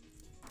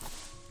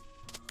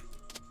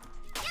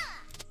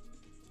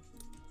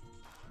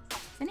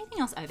anything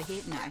else over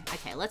here? No.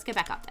 Okay, let's go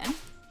back up then.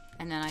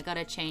 And then I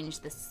gotta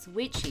change the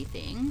switchy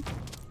thing.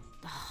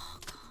 Oh,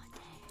 god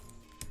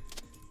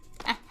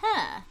dang.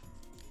 Aha!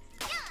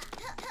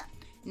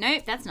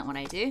 Nope, that's not what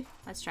I do.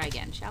 Let's try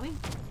again, shall we?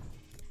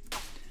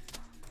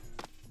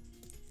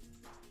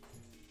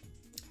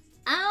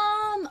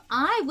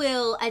 I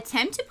will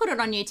attempt to put it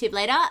on YouTube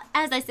later.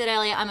 As I said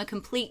earlier, I'm a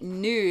complete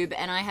noob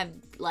and I have,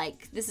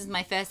 like, this is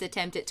my first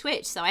attempt at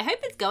Twitch, so I hope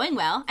it's going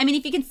well. I mean,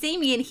 if you can see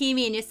me and hear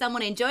me and you're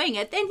someone enjoying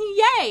it, then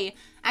yay!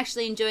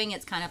 Actually enjoying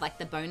it's kind of like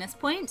the bonus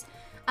point.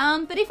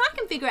 But if I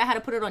can figure out how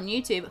to put it on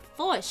YouTube,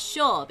 for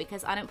sure,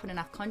 because I don't put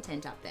enough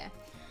content up there.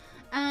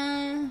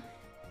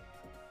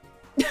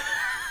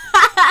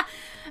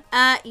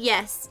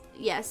 Yes,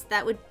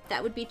 that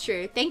would be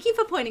true. Thank you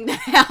for pointing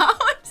that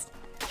out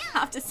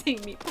after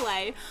seeing me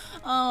play.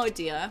 Oh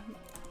dear.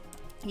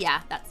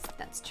 Yeah,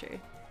 that's true.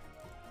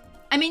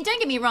 I mean, don't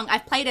get me wrong,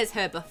 I've played as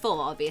her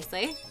before,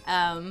 obviously.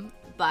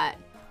 But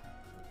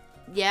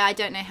yeah, I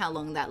don't know how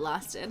long that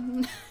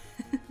lasted.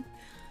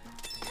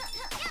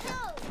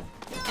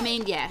 I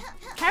mean, yeah,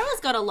 Carol's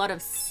got a lot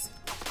of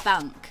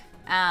spunk,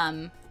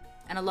 and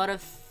a lot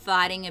of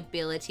fighting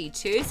ability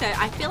too, so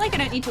I feel like I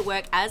don't need to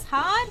work as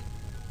hard.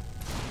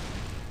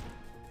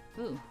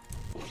 Ooh.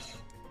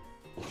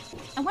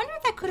 I wonder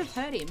if that could have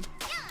hurt him.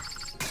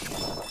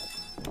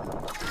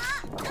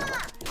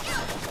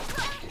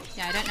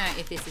 Yeah, I don't know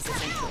if this is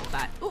essential,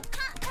 but... Ooh.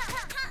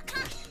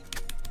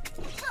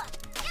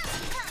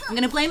 I'm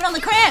gonna blame it on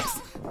the cramps!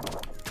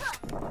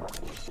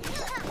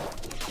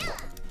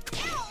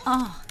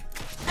 Oh.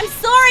 I'm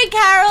sorry,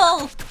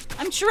 Carol!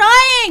 I'm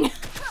trying!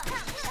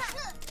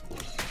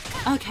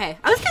 Okay,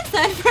 I was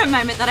concerned for a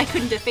moment that I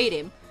couldn't defeat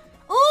him.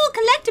 Ooh,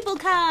 collectible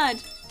card!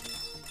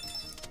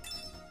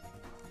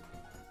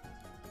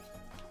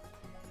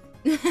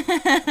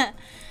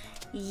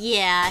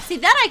 Yeah, see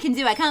that I can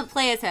do. I can't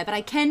play as her, but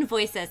I can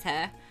voice as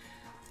her.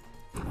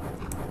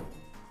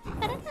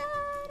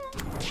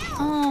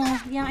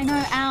 Oh, yeah, I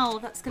know, ow.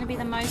 That's gonna be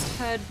the most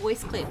heard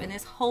voice clip in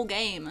this whole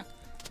game.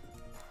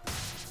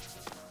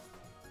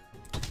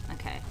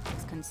 Okay, I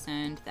was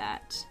concerned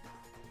that...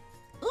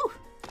 Ooh,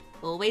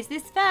 always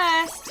this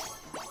first.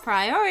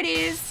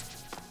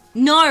 Priorities.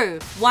 No,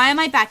 why am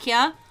I back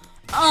here?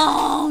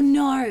 Oh,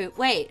 no.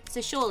 Wait,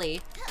 so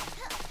surely...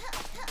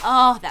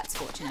 Oh, that's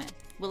fortunate.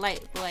 Will I...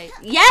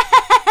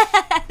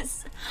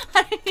 Yes!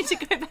 I don't need to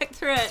go back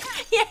through it.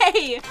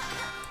 Yay!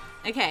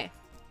 Okay.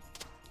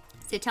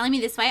 So telling me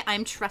this way,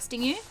 I'm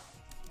trusting you.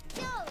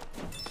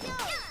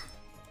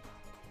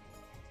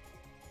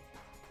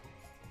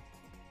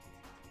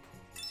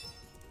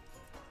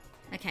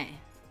 Okay.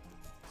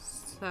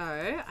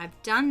 So,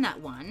 I've done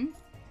that one.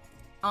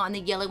 Oh, and the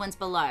yellow one's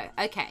below.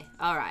 Okay,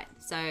 alright.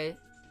 So...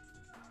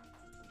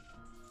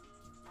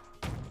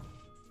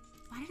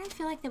 Why did I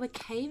feel like there were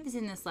caves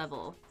in this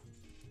level?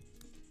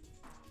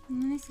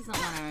 This isn't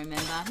what I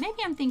remember.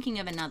 Maybe I'm thinking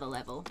of another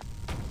level.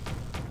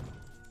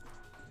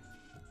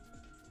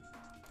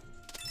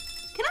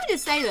 Can I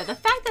just say though, the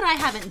fact that I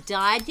haven't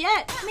died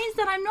yet means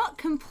that I'm not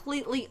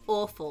completely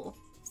awful.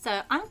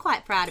 So I'm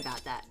quite proud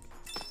about that.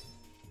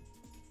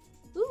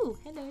 Ooh,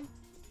 hello.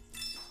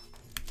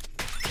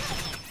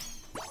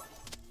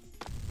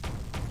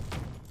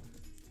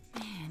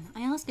 Man,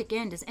 I ask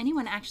again, does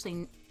anyone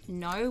actually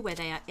know where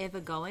they are ever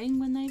going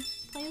when they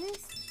play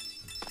this?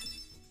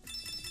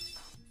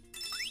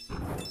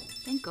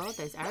 Thank God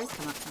those arrows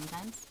come up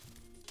sometimes.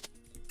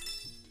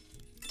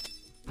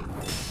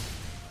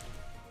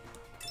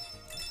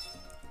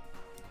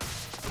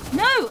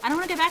 No! I don't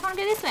want to go back, I want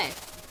to go this way.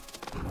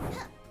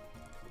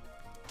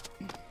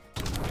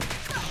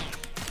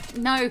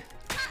 No.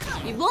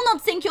 You will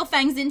not sink your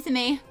fangs into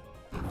me.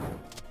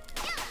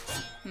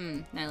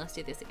 No, let's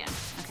do this again.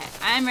 Okay,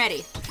 I am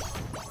ready.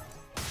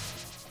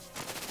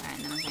 Alright,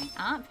 and then I'm going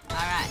up.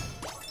 Alright.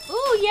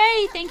 Ooh,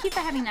 yay! Thank you for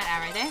having that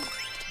arrow there.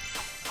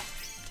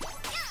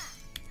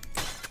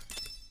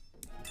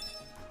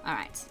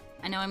 Alright.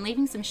 I know I'm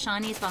leaving some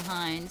shinies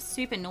behind.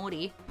 Super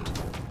naughty.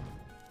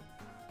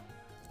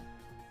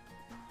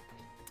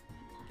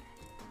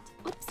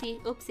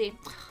 Oopsie, oopsie.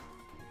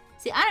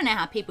 See, I don't know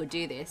how people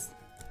do this.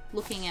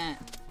 Looking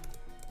at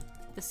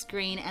the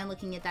screen and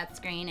looking at that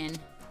screen and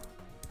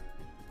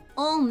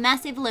all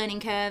massive learning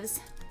curves.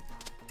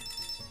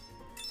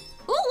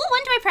 Ooh, what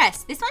one do I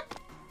press? This one?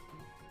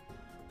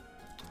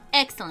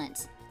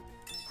 Excellent.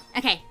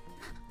 Okay.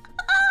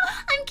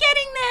 I'm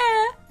getting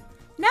there.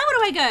 Now where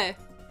do I go?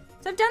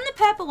 So I've done the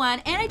purple one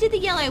and I did the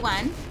yellow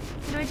one.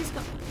 So do I just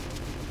go?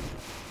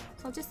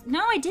 So I'll just,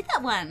 no, I did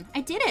that one.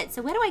 I did it.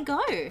 So where do I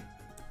go?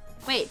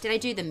 Wait, did I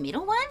do the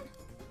middle one?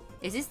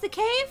 Is this the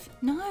cave?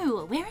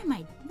 No, where am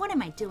I? What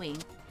am I doing?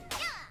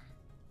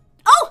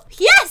 Oh,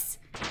 yes!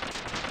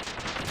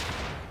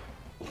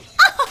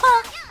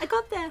 Oh, I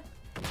got there.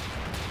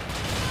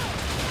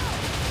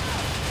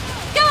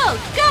 Go,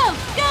 go,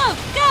 go,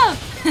 go!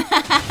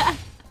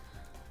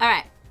 All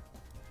right.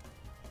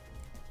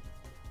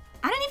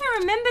 I don't even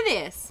remember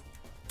this.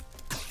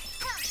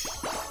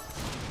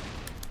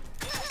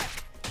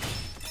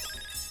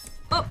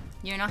 Oh,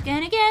 you're not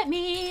gonna get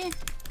me.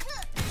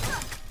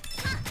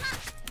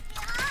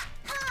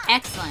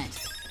 Excellent.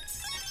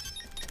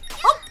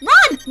 Oh,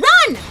 run!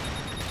 Run!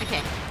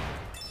 Okay.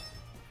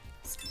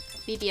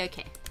 Be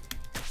okay.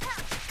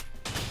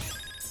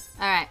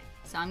 Alright,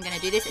 so I'm gonna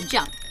do this and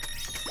jump.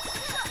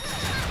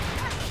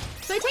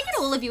 So I take it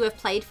all of you have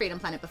played Freedom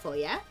Planet before,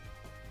 yeah?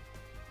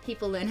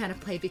 People learn how to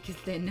play because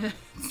they're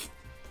nerds.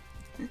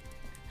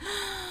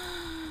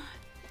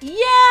 Yeah!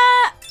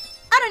 I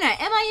don't know,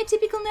 am I a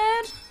typical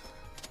nerd?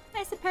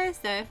 I suppose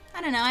so.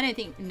 I don't know, I don't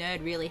think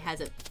nerd really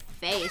has a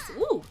face.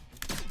 Ooh!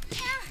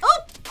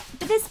 Oh!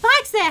 But there's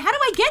spikes there! How do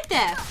I get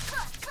there?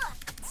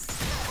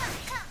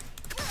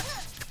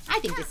 I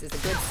think this is a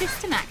good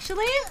system,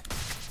 actually.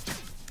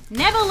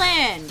 Never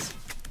land.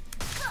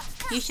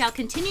 You shall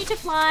continue to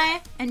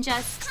fly and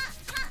just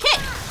kick.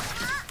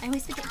 I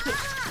always forget kick.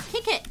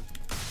 Kick it.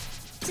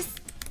 Just.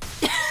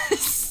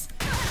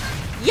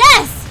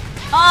 Yes!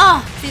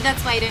 Oh, see,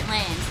 that's why you don't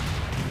land.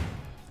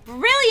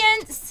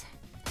 Brilliant.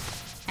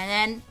 And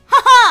then,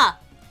 haha!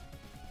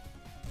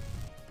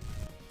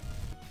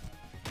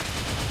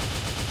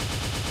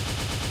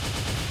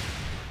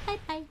 Bye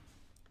bye.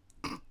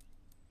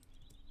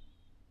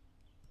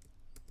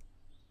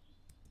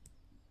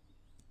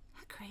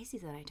 How crazy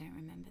that I don't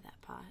remember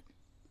that part.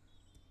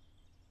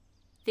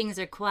 Things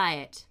are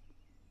quiet.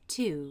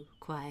 Too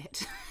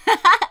quiet.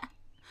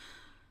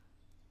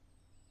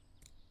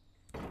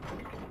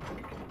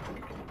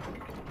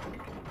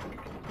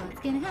 What's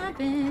gonna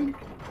happen?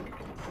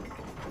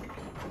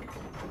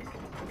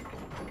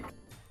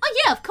 Oh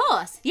yeah, of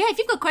course. Yeah, if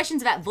you've got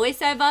questions about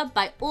voiceover,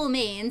 by all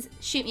means,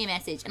 shoot me a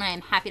message and I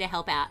am happy to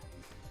help out.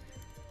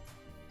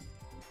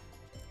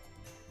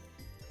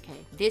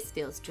 Okay, this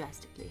feels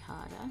drastically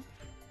harder.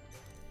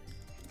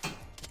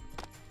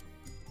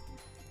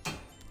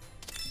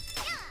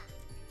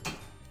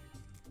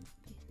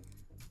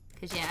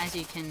 Because yeah, as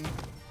you can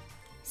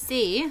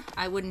see,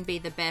 I wouldn't be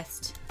the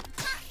best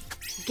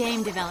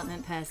game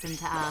development person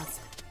to ask.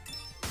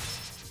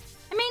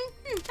 I mean,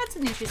 that's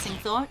an interesting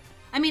thought.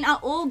 I mean, are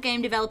all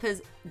game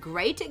developers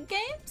great at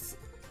games?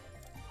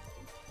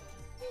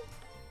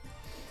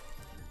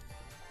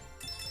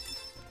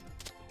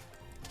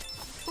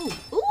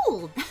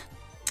 Ooh,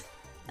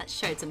 that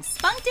showed some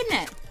spunk,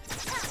 didn't it?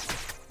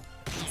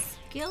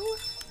 Skill.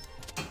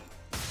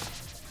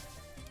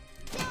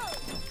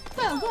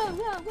 Whoa, whoa,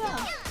 whoa,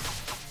 whoa.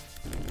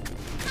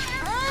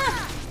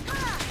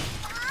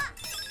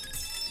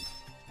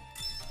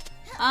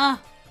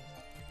 Ah,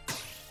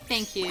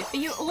 thank you.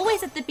 But you're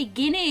always at the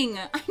beginning.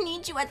 I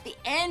need you at the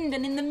end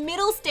and in the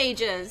middle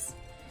stages.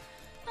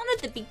 Not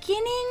at the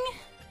beginning.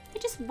 They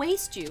just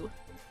waste you.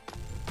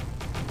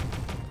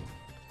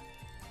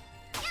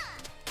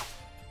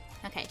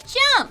 Okay,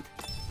 jump!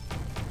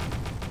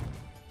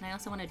 And I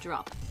also want to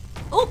drop.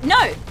 Oh,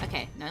 no!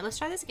 Okay, no, let's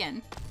try this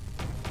again.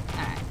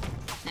 Alright,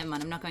 never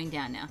mind, I'm not going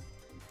down now.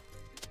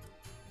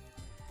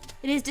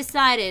 It is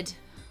decided.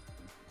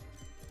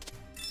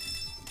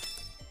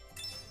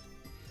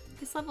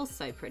 This level's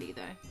so pretty,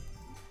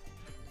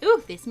 though.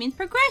 Ooh, this means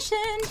progression!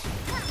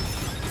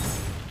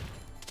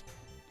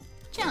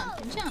 Jump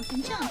and jump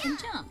and jump and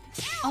jump.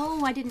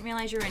 Oh, I didn't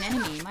realize you were an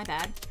enemy. My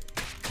bad.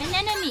 An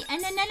enemy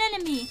and an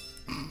enemy.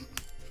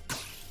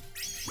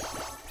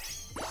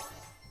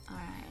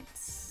 Alright.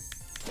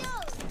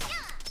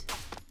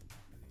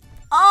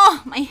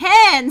 Oh, my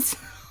hands!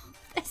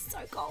 They're so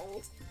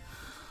cold.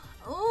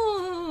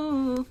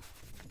 Ooh.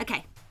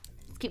 Okay,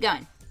 let's keep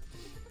going.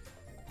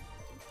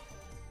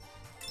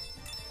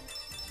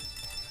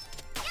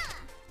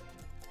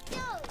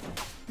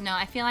 No,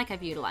 I feel like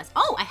I've utilized.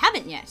 Oh, I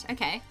haven't yet.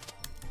 Okay.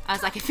 I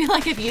was like, I feel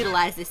like I've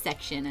utilized this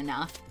section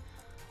enough.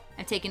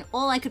 I've taken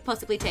all I could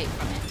possibly take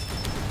from it.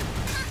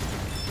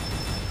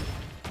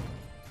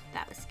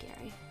 That was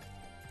scary.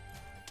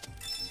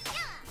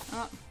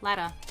 Oh,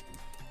 ladder.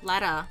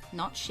 Ladder,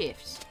 not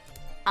shift.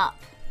 Up.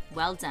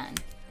 Well done.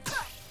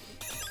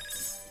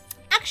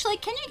 Actually,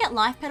 can you get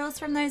life petals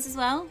from those as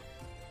well?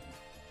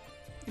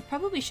 You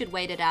probably should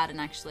wait it out and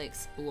actually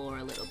explore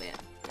a little bit,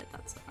 but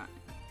that's alright.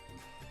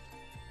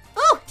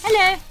 Oh,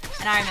 hello!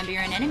 And I remember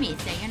you're an enemy,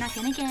 so you're not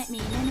gonna get me.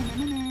 No,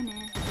 no, no, no,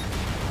 no.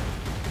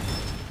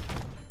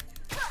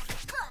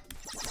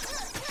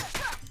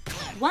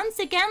 Once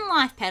again,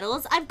 life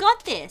petals, I've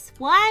got this.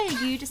 Why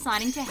are you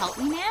deciding to help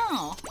me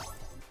now?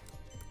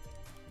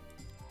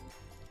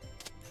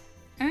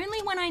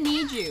 Only when I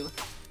need you.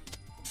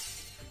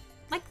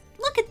 Like,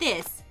 look at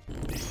this.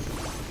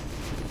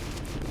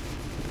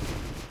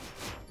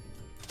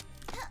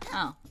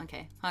 Oh,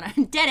 okay. Hold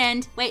on. Dead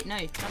end. Wait, no,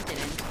 not dead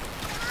end.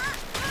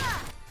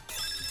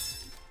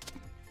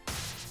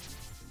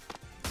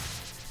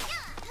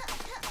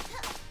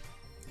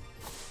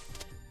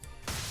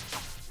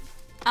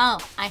 Oh,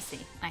 I see.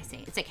 I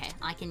see. It's okay.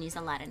 I can use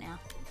a ladder now.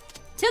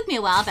 Took me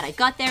a while, but I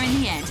got there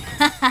in the end.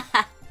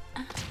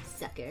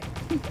 Sucker.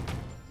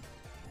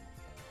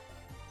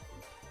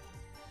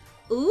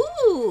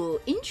 Ooh,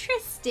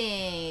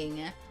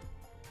 interesting.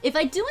 If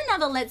I do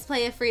another Let's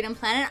Play of Freedom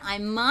Planet, I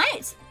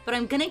might, but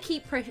I'm gonna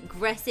keep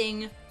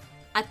progressing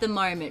at the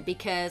moment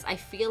because I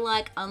feel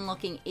like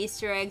unlocking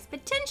Easter eggs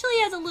potentially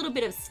has a little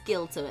bit of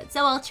skill to it.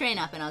 So I'll train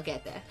up and I'll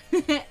get there.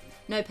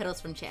 No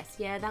petals from chest.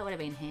 Yeah, that would have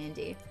been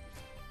handy.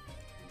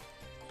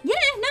 Yeah,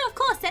 no, of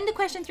course. Send a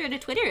question through to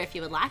Twitter if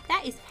you would like.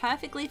 That is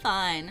perfectly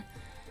fine.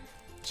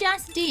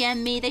 Just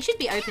DM me. They should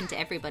be open to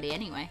everybody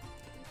anyway.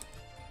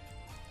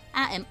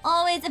 I am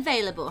always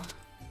available.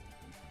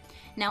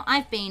 Now,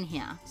 I've been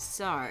here,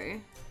 so...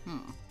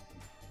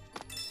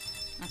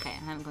 Okay,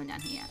 I haven't gone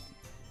down here yet.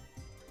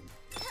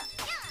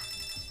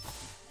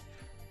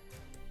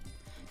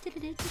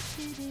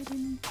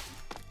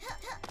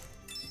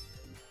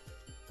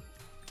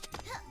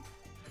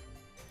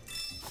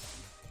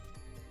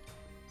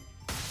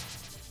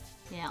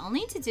 Yeah, I'll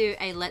need to do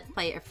a Let's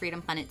Play of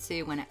Freedom Planet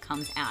 2 when it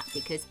comes out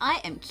because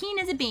I am keen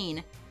as a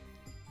bean.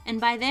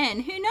 And by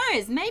then, who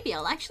knows, maybe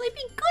I'll actually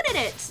be good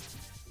at it.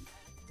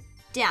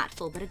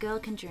 Doubtful, but a girl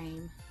can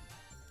dream.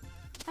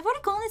 I've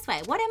already gone this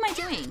way. What am I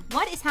doing?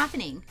 What is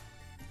happening?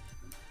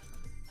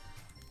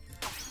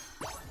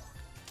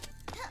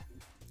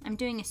 I'm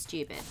doing a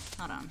stupid.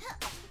 Hold on.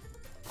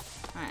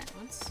 Alright,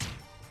 let's...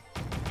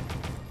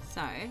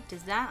 So,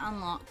 does that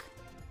unlock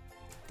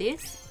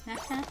this?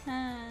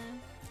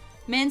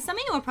 Man, some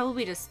of you are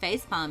probably just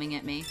face palming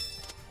at me.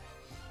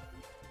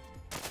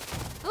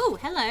 Ooh,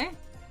 hello.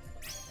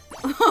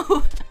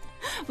 Ooh,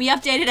 we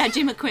updated our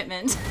gym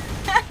equipment.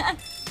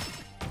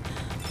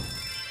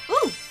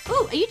 Ooh,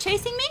 ooh, are you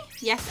chasing me?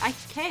 Yes,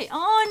 okay.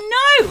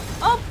 Oh, no!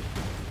 Oh,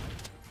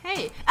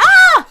 hey.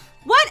 Ah!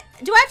 What?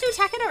 Do I have to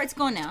attack it or it's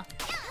gone now?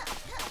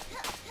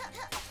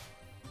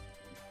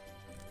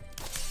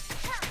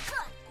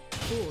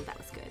 Ooh, that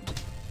was good.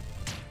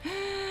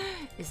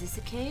 Is this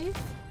a cave?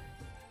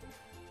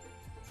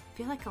 I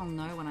feel like I'll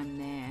know when I'm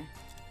there.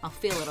 I'll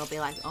feel it. I'll be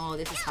like, oh,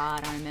 this is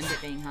hard. I remember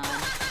it being hard. I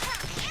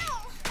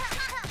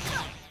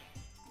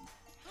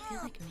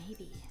feel like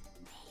maybe.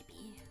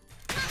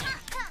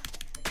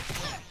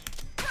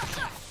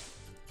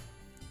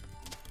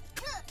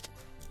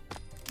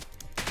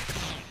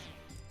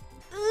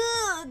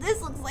 Ugh,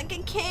 this looks like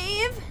a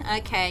cave.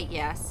 Okay,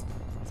 yes.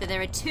 So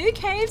there are 2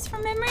 caves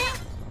from memory,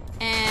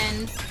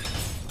 and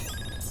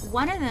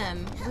one of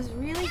them was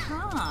really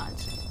hard.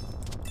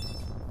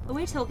 But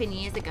we're talking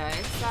years ago,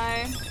 so...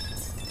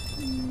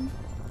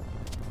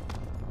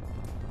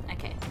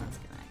 Okay, let's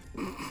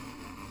go.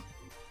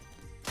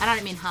 I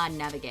don't mean hard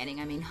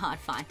navigating, I mean hard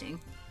fighting.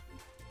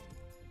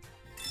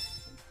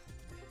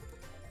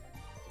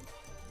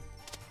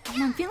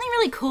 And I'm feeling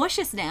really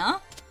cautious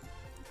now.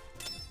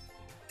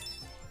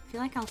 I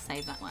feel like I'll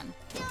save that one.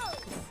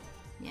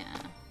 Yeah,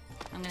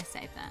 I'm gonna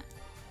save that.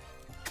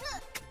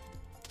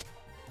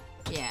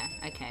 Yeah,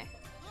 okay.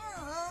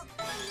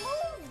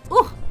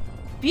 Ooh,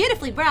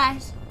 beautifully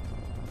bright.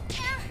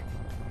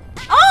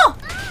 Oh!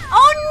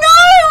 Oh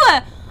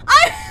no!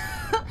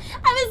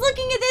 I was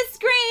looking at this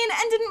screen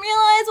and didn't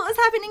realize what was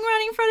happening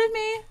right in front of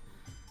me.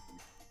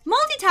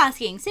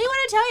 Multitasking, see what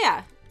I tell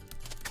ya?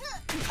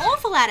 I'm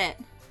awful at it.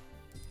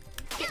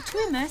 Get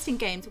too immersed in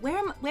games. Where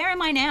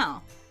am I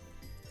now?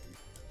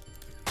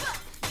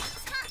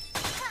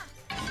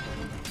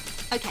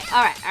 Okay,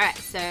 alright,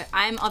 so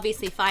I'm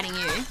obviously fighting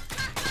you.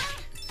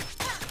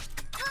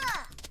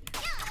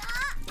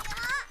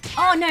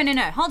 Oh, no,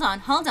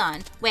 hold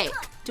on. Wait,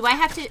 do I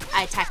have to...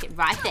 I attack it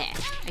right there.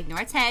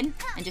 Ignore its head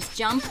and just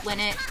jump when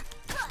it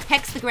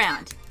pecks the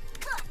ground.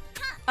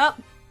 Oh.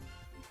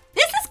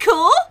 This is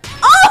cool!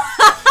 Oh!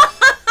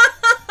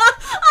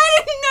 I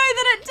didn't know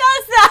that it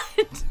does that!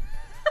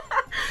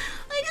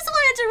 I just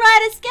wanted to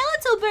ride a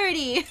skeletal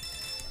birdie.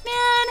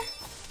 Man,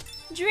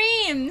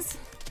 dreams.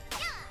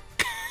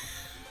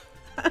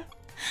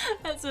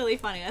 That's really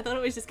funny. I thought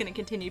it was just going to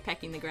continue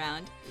pecking the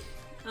ground.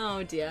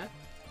 Oh, dear.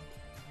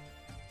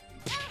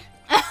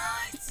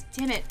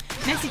 Damn it.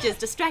 Messages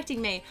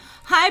distracting me.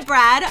 Hi,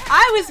 Brad.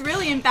 I was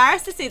really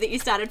embarrassed to see that you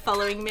started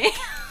following me.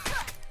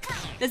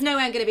 There's no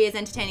way I'm going to be as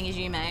entertaining as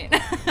you, mate.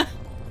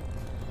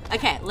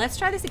 Okay, let's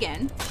try this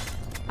again.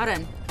 Hold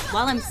on.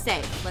 While I'm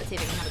safe, let's see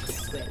if I can have a quick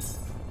squiz.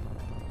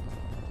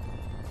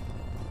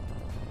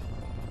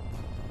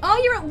 Oh,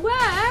 you're at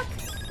work?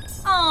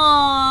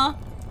 Aww.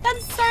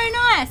 That's so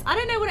nice. I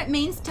don't know what it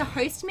means to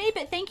host me,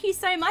 but thank you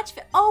so much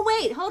for... Oh,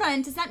 wait. Hold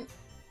on. Does that...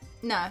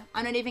 No,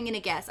 I'm not even going to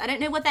guess. I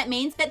don't know what that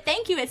means, but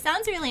thank you. It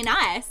sounds really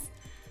nice.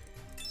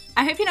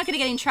 I hope you're not going to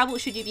get in trouble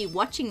should you be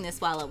watching this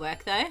while at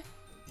work, though.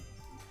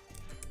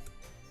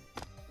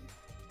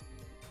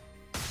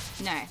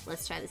 No,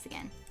 let's try this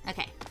again.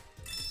 Okay.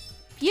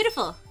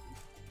 Beautiful.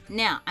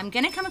 Now, I'm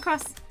going to come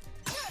across...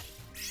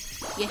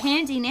 You're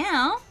handy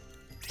now.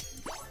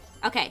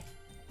 Okay.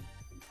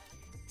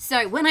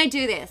 So, when I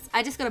do this,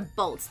 I just got to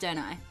bolt, don't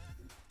I?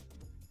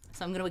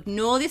 So I'm going to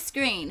ignore this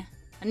screen.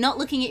 I'm not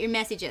looking at your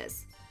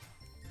messages.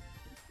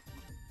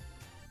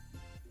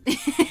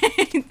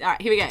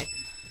 Alright, here we go.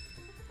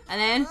 And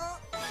then...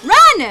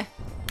 Run!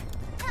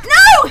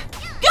 No!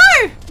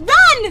 Go!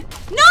 Run!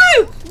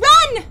 No!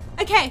 Run!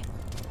 Okay.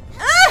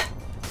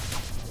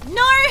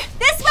 No!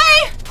 This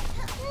way!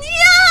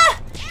 Yeah!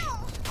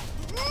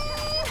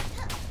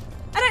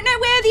 I don't know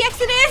where the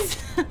exit is.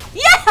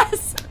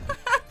 Yes!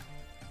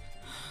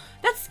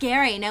 That's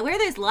scary. Now, where are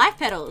those life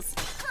petals?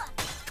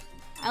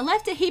 I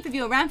left a heap of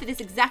you around for this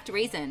exact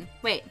reason.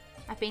 Wait,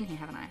 I've been here,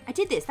 haven't I? I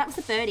did this. That was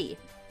the birdie.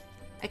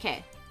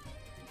 Okay.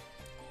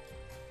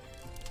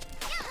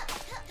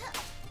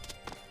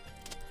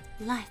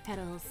 Life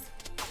petals.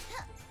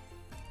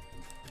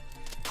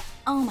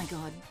 Oh my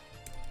god.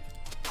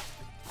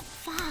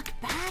 Fuck,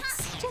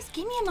 bats. Just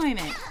give me a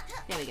moment.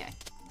 There we go.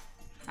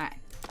 Alright.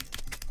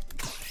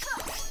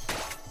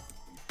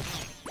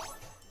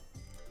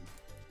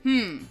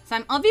 So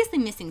I'm obviously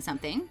missing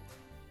something.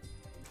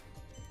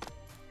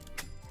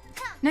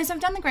 No, so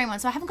I've done the green one,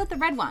 so I haven't got the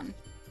red one.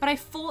 But I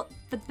fought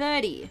the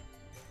birdie.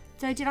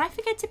 So did I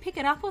forget to pick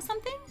it up or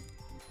something?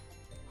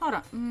 Hold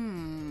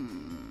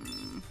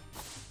on.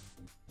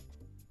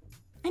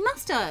 I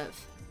must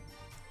have.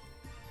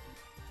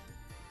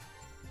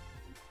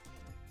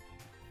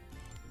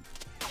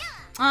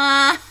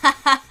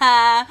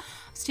 I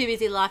was too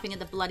busy laughing at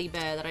the bloody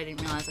bear that I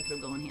didn't realize I could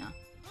have gone here.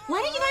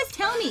 Why didn't you guys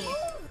tell me?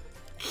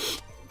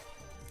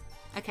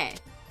 Okay.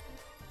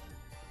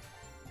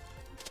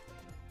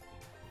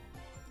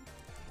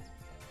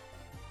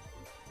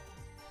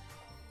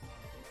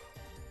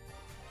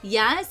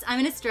 Yes,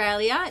 I'm in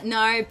Australia.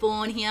 No,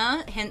 born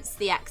here, hence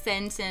the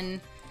accent and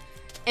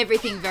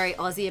everything very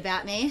Aussie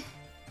about me.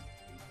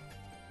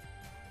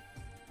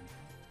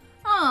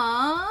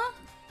 Aww.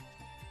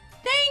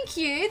 Thank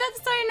you.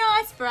 That's so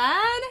nice,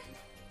 Brad.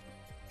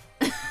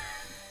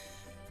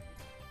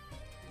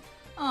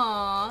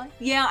 Aww.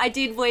 Yeah, I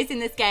did voice in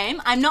this game.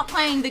 I'm not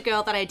playing the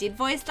girl that I did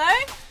voice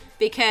though,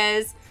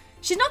 because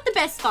she's not the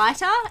best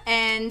fighter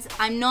and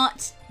I'm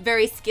not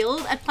very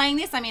skilled at playing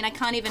this. I mean, I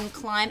can't even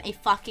climb a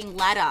fucking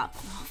ladder.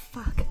 Oh,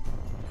 fuck.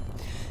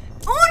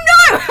 Oh,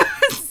 no!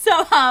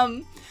 So,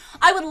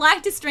 I would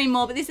like to stream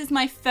more, but this is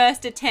my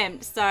first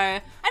attempt. So,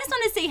 I just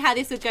want to see how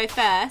this would go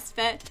first.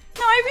 But,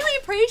 no, I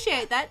really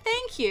appreciate that.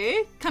 Thank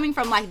you. Coming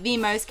from, like, the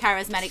most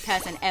charismatic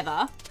person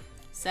ever.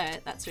 So,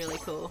 that's really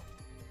cool.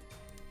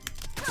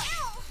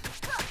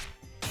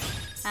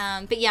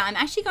 But yeah, I'm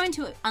actually going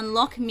to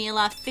unlock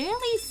Mila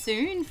fairly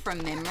soon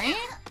from memory.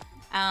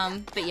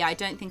 But yeah, I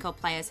don't think I'll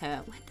play as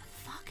her. Where the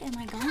fuck am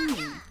I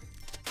going?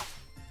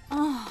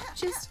 Oh,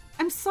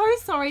 I'm so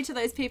sorry to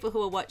those people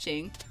who are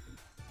watching.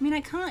 I mean,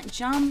 I can't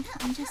jump.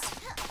 I'm just...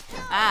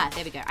 Ah,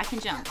 there we go. I can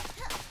jump.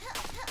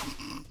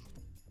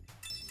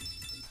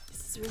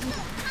 This is really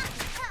bad.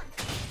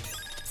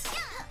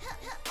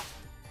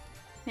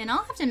 Then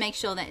I'll have to make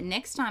sure that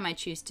next time I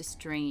choose to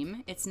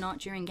stream, it's not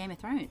during Game of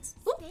Thrones.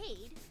 Ooh.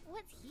 Spade?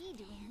 What's he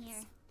doing here?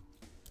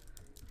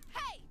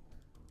 Hey!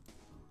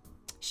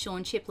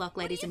 Sean Chiplock,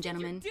 ladies and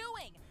gentlemen. What are you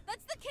doing?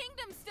 That's the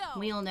Kingdom Stone!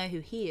 We all know who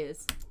he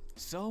is.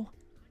 So,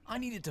 I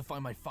needed to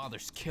find my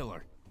father's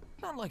killer.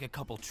 Not like a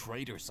couple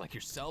traitors like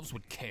yourselves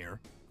would care.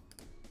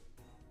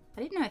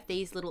 I didn't know if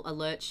these little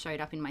alerts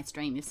showed up in my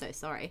stream, if so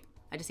sorry.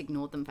 I just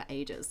ignored them for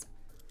ages.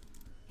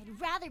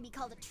 I'd rather be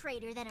called a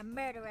traitor than a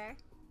murderer.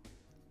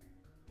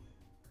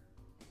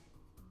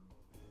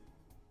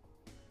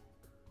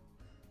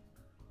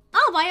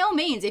 Oh, by all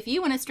means, if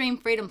you want to stream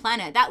Freedom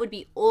Planet, that would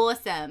be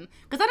awesome.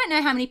 Because I don't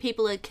know how many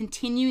people are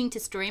continuing to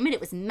stream it. It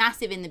was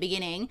massive in the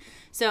beginning.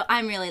 So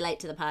I'm really late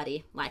to the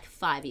party. Like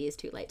 5 years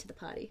too late to the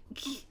party.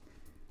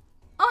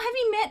 Oh, have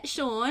you met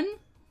Sean?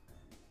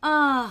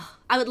 Oh,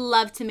 I would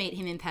love to meet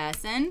him in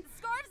person.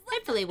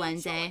 Hopefully one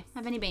day.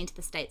 I've only been to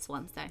the States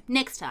once though.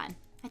 Next time.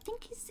 I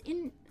think he's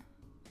in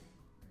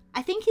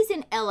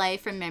LA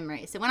from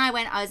memory. So when I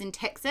went, I was in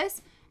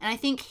Texas. And I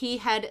think he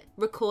had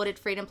recorded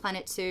Freedom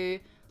Planet 2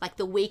 like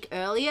the week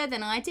earlier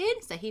than I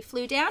did. So he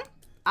flew down,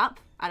 up.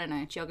 I don't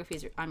know.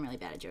 I'm really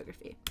bad at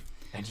geography.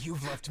 And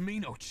you've left me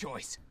no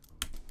choice.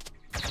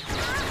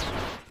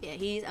 Yeah,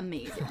 he's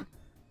amazing.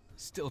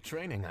 Still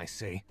training, I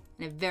see.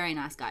 And a very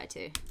nice guy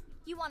too.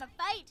 You want to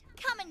fight?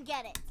 Come and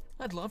get it.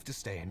 I'd love to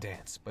stay and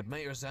dance, but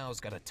Mayor Zhao's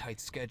got a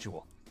tight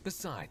schedule.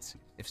 Besides,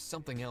 if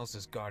something else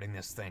is guarding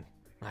this thing,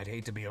 I'd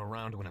hate to be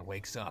around when it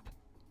wakes up.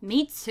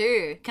 Me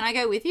too. Can I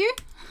go with you?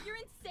 You're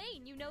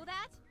insane, you know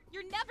that?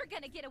 You're never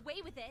gonna get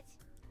away with it.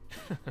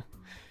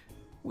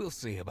 We'll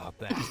see about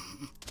that.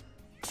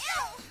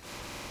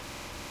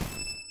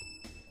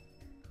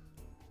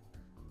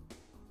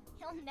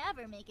 He'll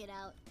never make it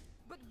out.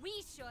 But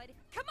we should.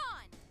 Come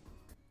on!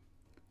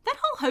 That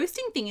whole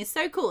hosting thing is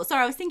so cool.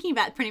 Sorry, I was thinking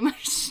about pretty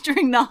much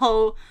during the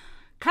whole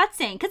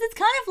cutscene. Because it's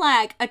kind of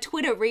like a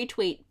Twitter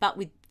retweet, but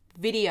with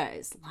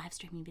videos. Live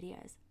streaming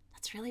videos.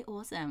 That's really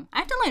awesome. I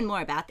have to learn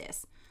more about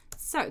this.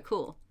 It's so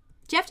cool.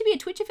 Do you have to be a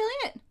Twitch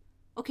affiliate?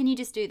 Or can you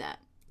just do that?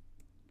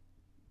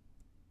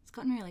 It's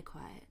gotten really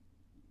quiet.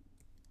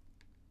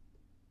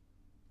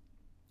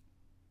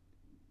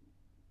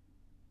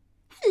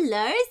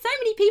 Hello, so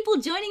many people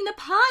joining the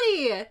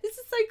party. This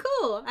is so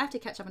cool. I have to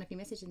catch up on a few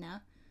messages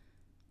now.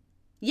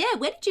 Yeah,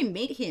 where did you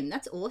meet him?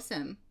 That's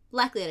awesome.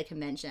 Likely at a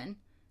convention,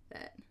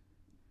 but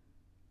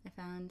I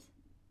found...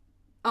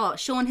 Oh,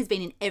 Sean has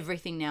been in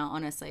everything now,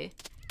 honestly.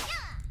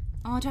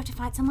 Oh, do I have to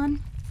fight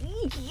someone?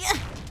 Yeah.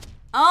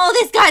 Oh,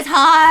 this guy's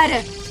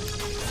hard.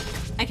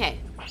 Okay.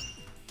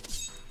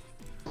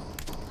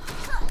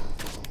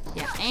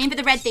 Yeah, aim for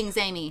the red things,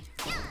 Aimee.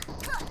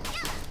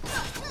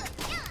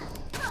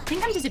 I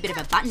think I'm just a bit of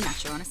a button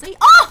masher, honestly.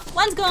 Oh,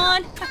 one's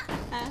gone.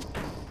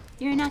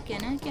 You're not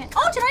gonna get...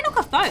 Oh, did I knock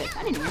off both?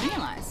 I didn't even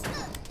realize.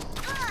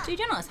 Dude,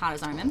 you're not as hard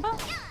as I remember.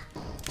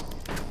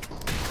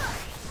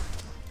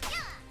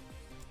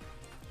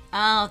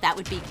 Oh, that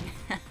would be...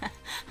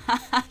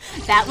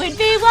 that would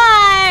be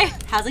why.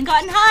 Hasn't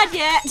gotten hard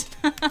yet.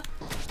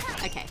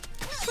 Okay.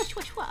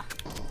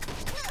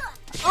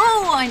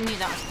 Oh, I knew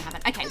that was gonna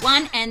happen. Okay,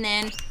 one, and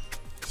then...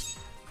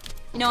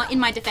 You know what? In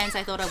my defense,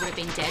 I thought I would have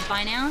been dead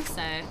by now,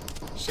 so...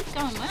 Shit's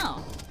going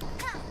well.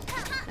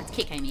 Let's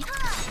kick Aimee.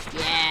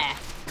 Yeah.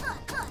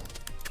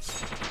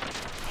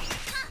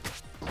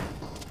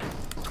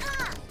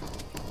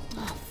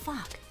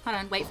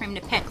 Hold on, wait for him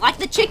to peck. Like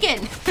the chicken!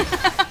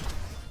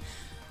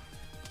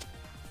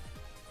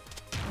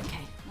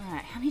 Okay,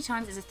 alright. How many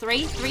times is it?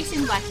 3? 3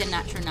 seems like the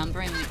natural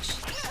number in which...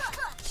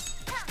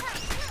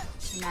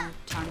 the amount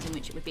of times in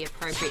which it would be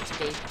appropriate to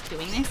be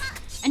doing this.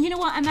 And you know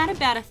what? I'm at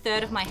about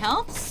 1/3 of my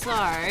health, so...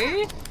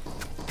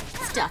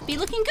 stuff be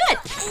looking good.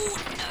 Ooh,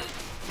 no.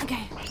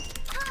 Okay.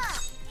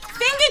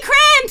 Finger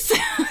cramps!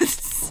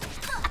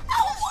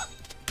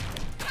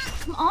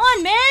 Come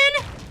on, man!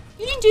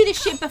 You didn't do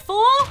this shit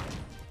before!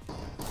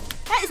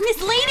 That is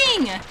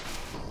misleading!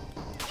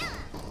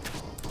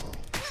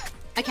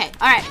 Okay,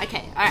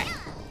 alright.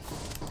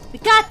 We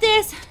got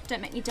this! Don't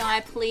make me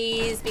die,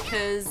 please,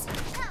 because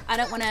I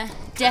don't want to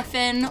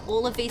deafen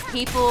all of these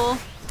people.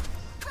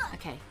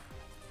 Okay.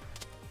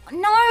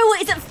 No!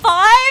 Is it 5?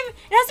 It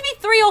has to be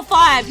 3 or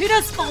 5. Who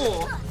does 4?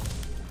 Oh,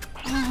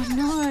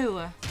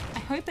 no. I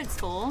hope it's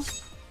 4.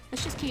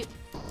 Let's just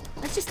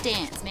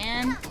dance,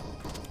 man.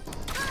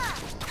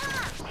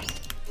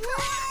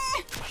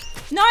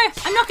 No,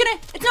 it's not gonna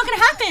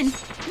happen.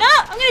 No,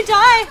 I'm gonna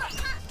die.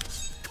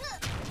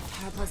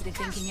 Parapositive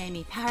thinking,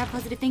 Aimee.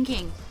 Parapositive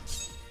thinking.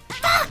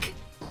 Fuck!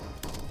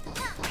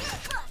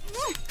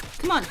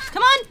 Come on.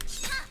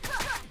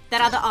 That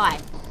other eye.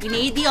 We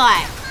need the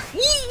eye.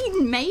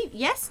 Maybe,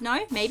 yes,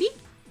 no, maybe.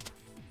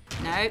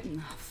 No,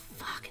 oh,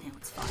 fuck, now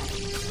it's fine.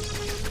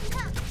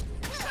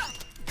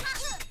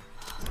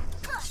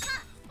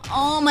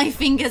 Oh, my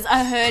fingers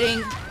are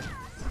hurting.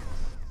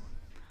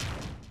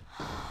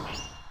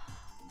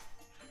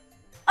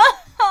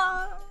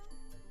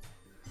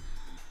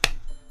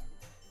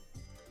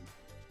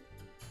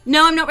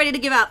 No, I'm not ready to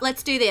give up.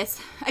 Let's do this.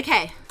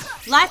 Okay.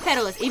 Life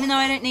pedals, even though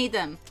I don't need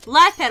them.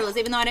 Life pedals,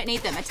 even though I don't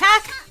need them.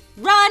 Attack.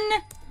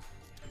 Run.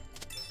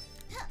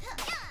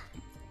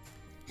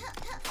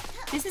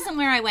 This isn't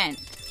where I went.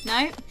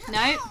 No.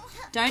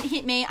 Don't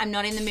hit me. I'm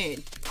not in the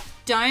mood.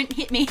 Don't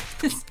hit me.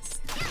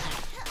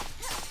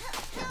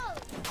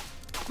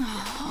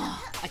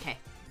 Okay.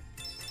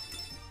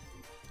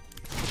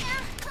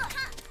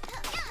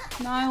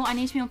 No, I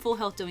need to be on full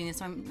health doing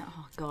this.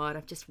 Oh god,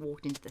 I've just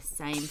walked into the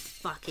same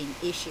fucking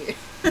issue.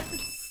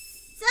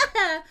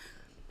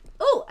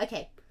 Oh,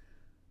 okay.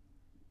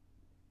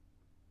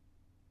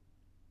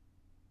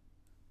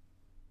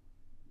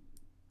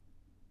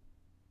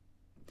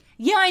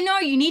 Yeah, I know.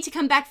 You need to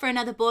come back for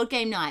another board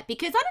game night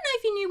because I don't know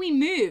if you knew we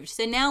moved.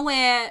 So now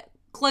we're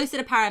closer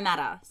to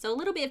Parramatta. So a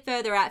little bit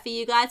further out for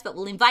you guys, but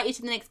we'll invite you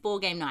to the next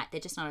board game night. They're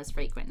just not as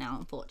frequent now,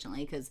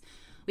 unfortunately, because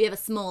we have a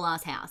small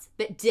ass house.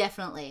 But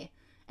definitely.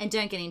 And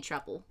don't get in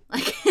trouble.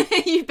 Like,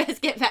 you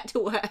best get back to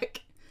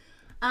work.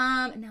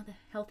 Now the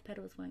health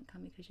pedals won't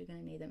come because you're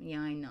going to need them.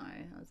 Yeah, I know.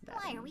 That was bad.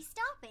 Why are we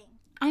stopping?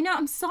 I know.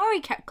 I'm sorry,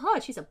 Cat.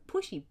 God, she's a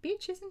pushy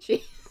bitch, isn't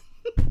she?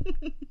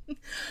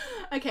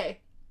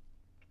 Okay.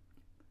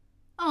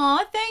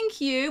 Oh,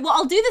 thank you. Well,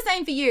 I'll do the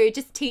same for you.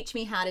 Just teach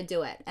me how to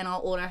do it. And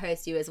I'll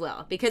auto-host you as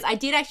well. Because I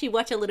did actually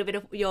watch a little bit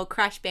of your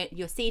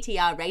your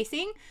CTR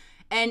racing.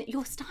 And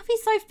your stuff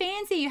is so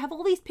fancy. You have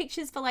all these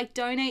pictures for like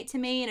donate to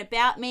me and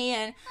about me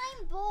and...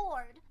 I'm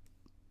bored.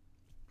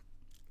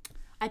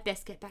 I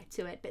best get back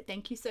to it, but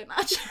thank you so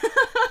much.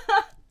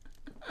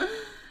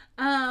 Actually,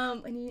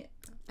 I'm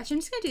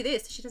just going to do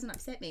this so she doesn't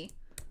upset me.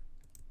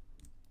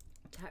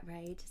 Chat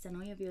raid to send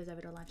all your viewers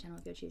over to a live channel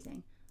if you're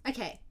choosing.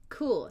 Okay,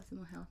 cool. Some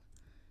more health.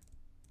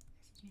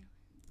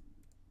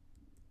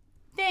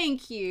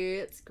 Thank you.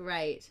 It's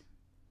great.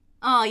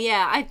 Oh,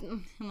 yeah,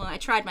 I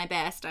tried my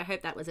best. I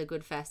hope that was a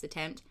good first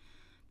attempt.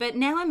 But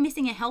now I'm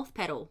missing a health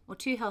pedal, or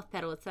 2 health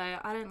pedals, so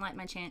I don't like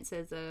my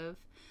chances of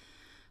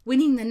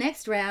winning the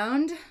next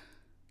round.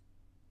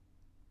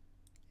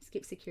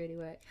 Skip security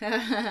work.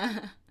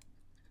 Yeah,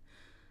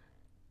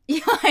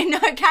 I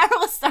know,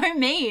 Carol's so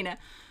mean.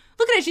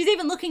 Look at her, she's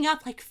even looking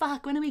up like,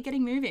 fuck, when are we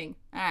getting moving?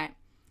 All right.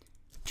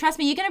 Trust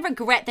me, you're going to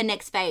regret the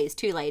next phase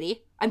too,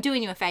 lady. I'm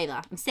doing you a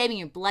favor. I'm saving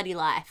your bloody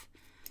life.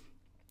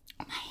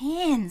 Oh, my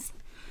hands.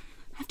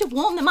 I have to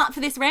warm them up for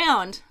this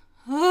round.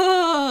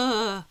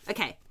 Oh,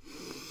 okay.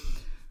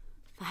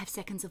 5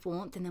 seconds of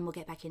warmth and then we'll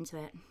get back into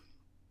it.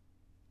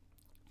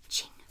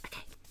 Ching.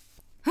 Okay.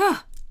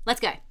 Let's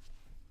go.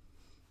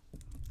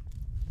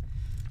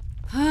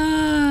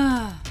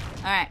 All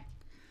right.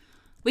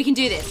 We can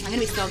do this. I'm going to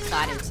be so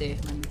excited too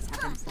when this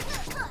happens.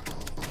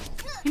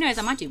 Who knows,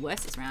 I might do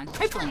worse this round.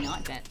 Hopefully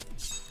not, but...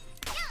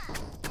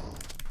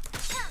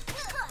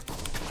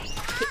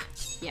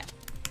 Yeah.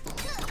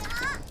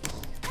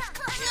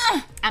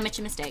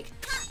 Amateur mistake.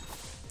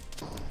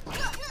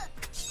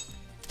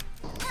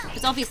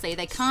 Because obviously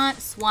they can't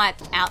swipe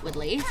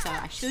outwardly, so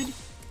I should...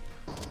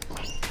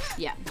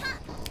 Yeah.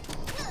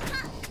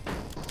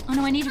 Oh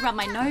no, I need to rub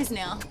my nose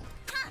now.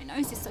 My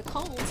nose is so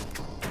cold.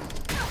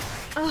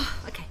 Oh,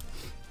 okay.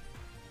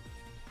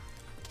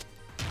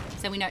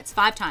 So we know it's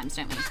 5 times,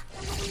 don't we?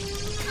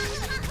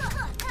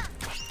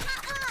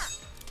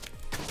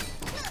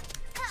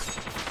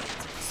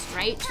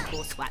 Straight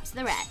or swipe to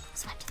the right.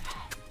 Swipe to the right.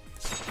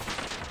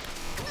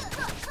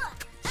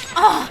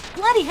 Oh,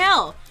 bloody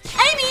hell.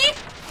 Aimee,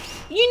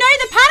 you know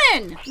the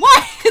pattern.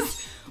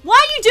 Why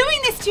are you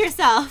doing this to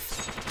yourself?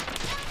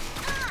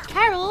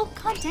 Carol,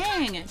 god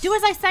dang. Do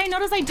as I say,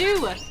 not as I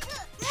do.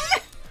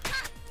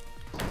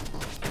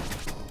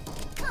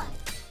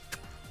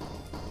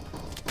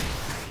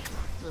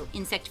 Little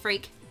insect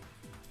freak.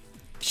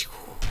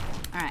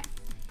 Alright.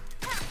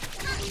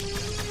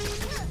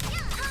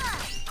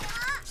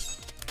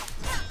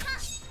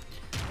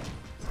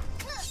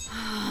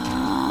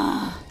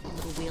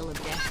 Little wheel of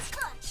death.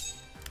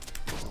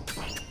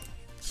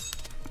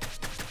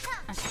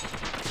 Okay.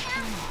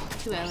 Oh,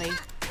 too early.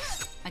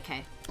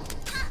 Okay.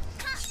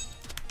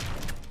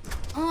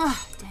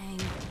 Oh, dang.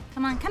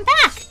 Come on, come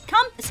back!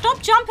 Come,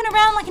 stop jumping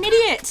around like an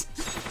idiot!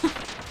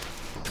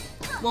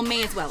 Well,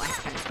 me as well, I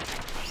suppose.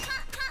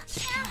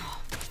 Oh,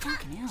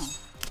 fucking hell.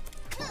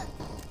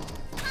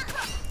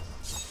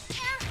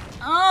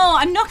 Oh,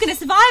 I'm not gonna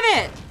survive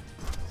it!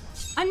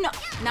 I'm not.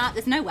 Nah,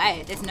 there's no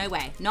way. There's no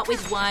way. Not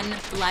with one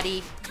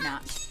bloody. Nah.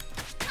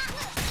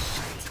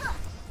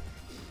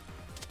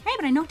 Hey,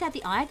 but I knocked out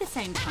the eye at the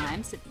same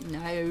time, so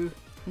no.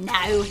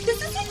 No,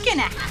 this isn't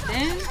gonna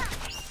happen.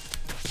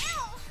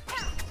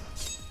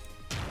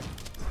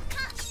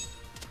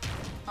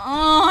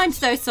 Oh, I'm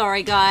so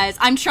sorry, guys.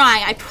 I'm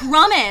trying, I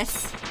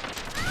promise.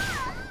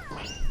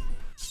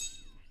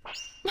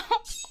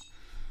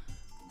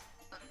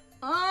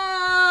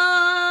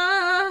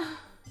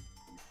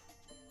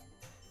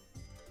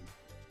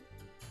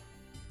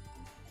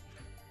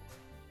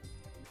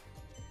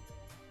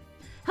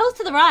 Health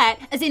to the right,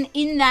 as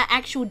in that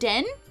actual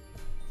den?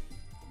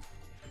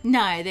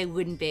 No, there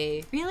wouldn't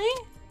be.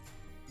 Really?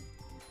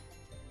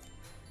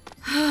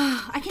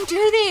 I can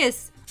do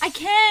this. I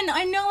can.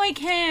 I know I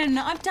can.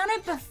 I've done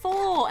it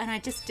before, and I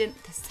just did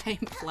it the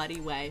same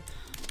bloody way.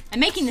 I'm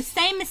making the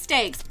same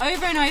mistakes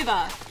over and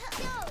over.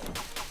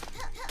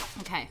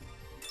 Okay.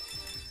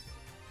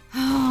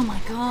 Oh my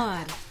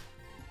god.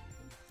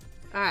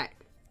 All right.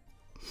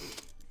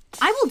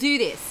 I will do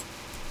this.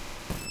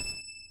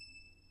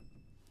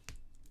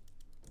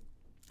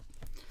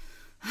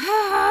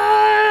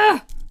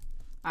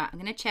 Alright, I'm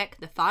gonna check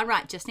the far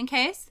right just in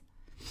case.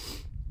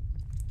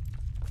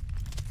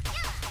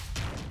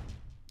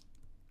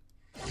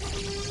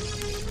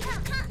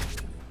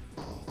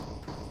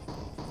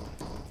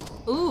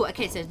 Ooh,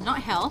 okay, so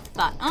not health,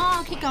 but oh,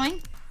 I'll keep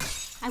going.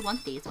 I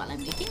want these while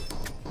I'm looking.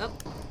 Oh.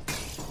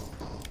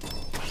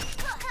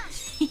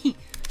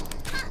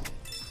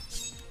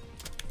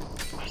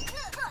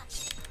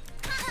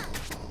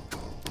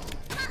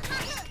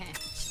 Okay.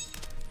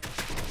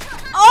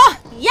 Oh,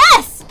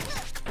 yes!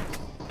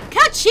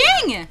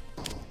 Ka-ching!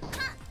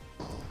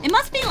 It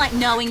must be like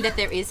knowing that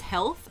there is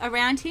health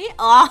around here.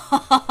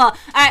 Oh,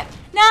 alright,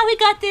 now we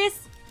got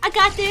this. I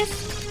got this.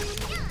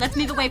 Let's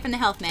move away from the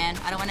health, man.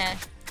 I don't want to.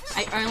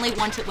 I only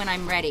want it when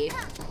I'm ready.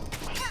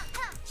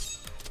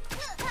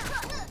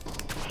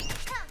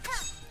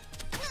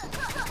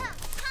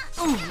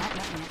 Oh, not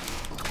yet.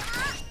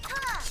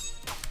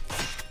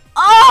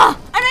 Oh,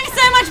 I'm doing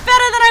so much better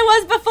than I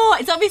was before.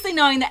 It's obviously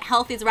knowing that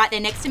health is right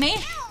there next to me.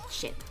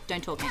 Shit,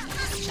 don't talk, Aimee.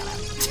 Shut up.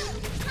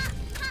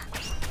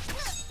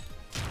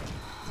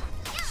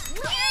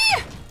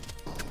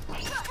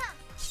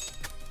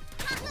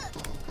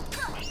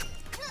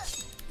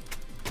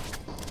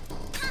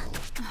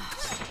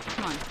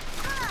 Come on.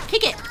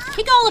 Kick it.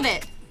 Kick all of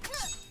it.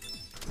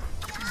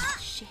 Oh,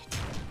 shit.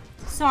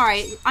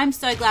 Sorry. I'm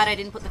so glad I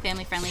didn't put the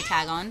family-friendly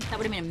tag on. That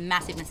would have been a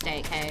massive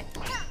mistake, hey?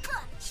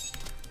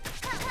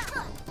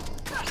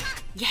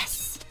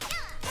 Yes.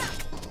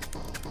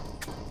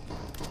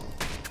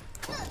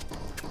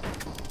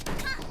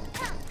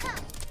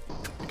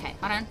 Okay,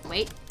 hold on.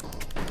 Wait.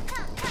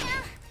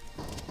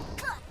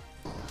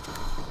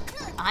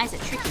 Eyes are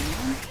tricky,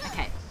 man.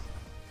 Okay.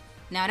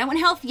 Now, I don't want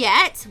health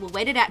yet. We'll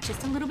wait it out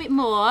just a little bit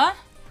more.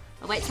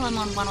 I'll wait till I'm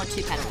on 1 or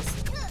 2 petals.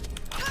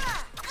 I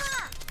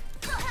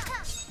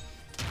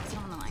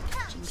don't want to, like,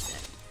 jinx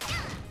it.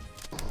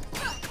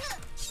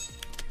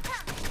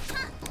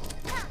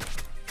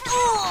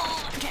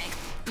 Oh, okay.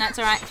 No, it's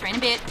alright. 3 and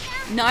a bit.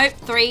 No,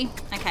 3.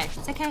 Okay.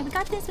 It's okay. We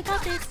got this. We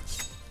got this.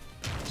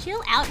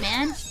 Chill out,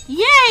 man.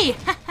 Yay!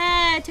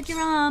 Haha, took your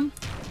arm.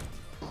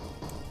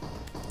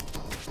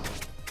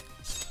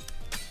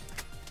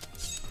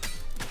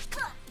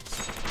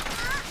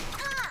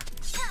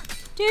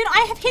 Dude,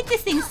 I have hit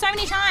this thing so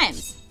many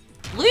times.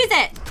 Lose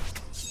it.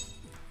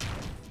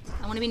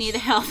 I want to be near the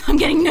health. I'm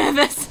getting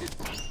nervous.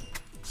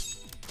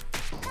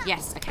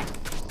 Yes, okay.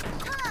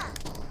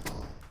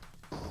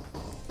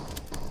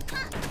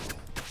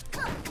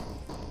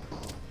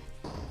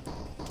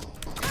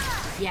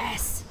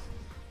 Yes.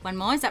 1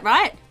 more, is that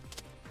right?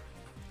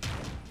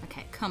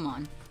 Okay, come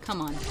on. Come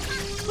on.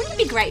 Wouldn't it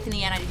be great if in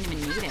the end I didn't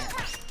even need it?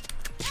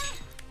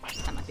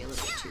 That might be a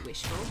little bit too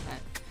wishful, but...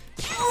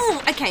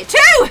 Oh, okay, 2!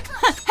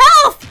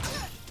 Health!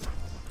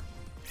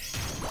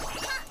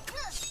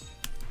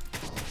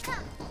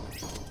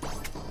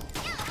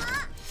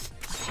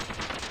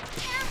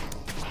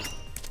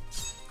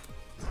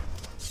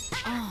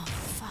 Oh,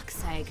 fuck's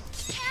sake.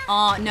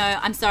 Oh, no,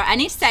 I'm sorry. I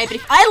need to save, but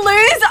if I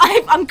lose,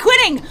 I'm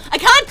quitting. I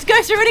can't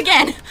go through it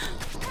again.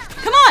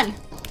 Come on.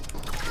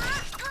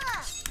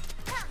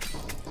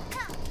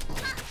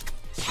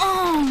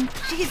 Oh,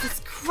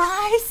 Jesus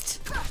Christ.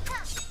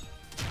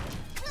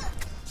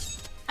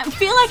 I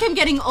feel like I'm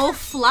getting all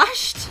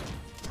flushed.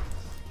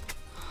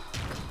 Oh, God.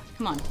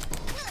 Come on.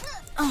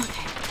 Oh,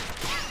 okay.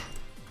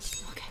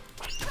 Okay.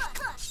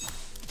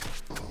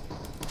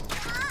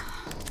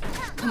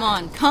 Come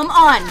on. Come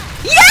on.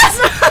 Yes!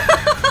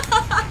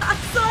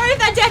 Sorry if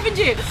that deafened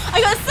you.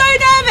 I got so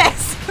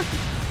nervous.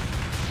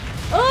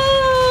 Oh.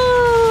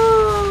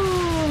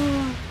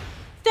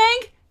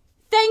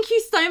 Thank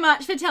you so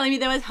much for telling me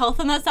there was health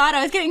on that side.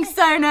 I was getting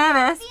so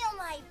nervous. Feel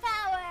my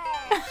power.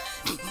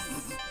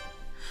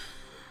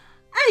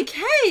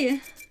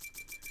 Okay.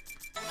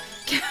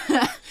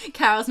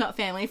 Carol's not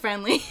family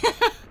friendly.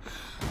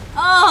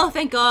 Oh,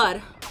 thank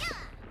God.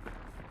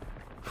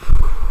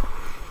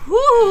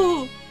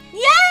 Woo!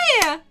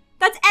 Yay!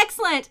 That's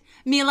excellent.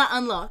 Mila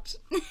unlocked.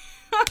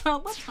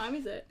 What time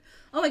is it?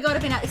 Oh my God,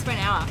 I've been at this for an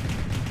hour.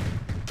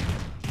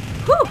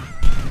 Whew.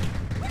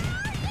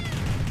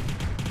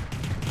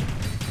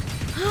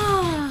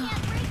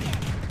 Can't break it.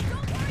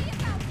 Don't worry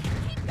about it.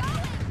 Keep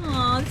going.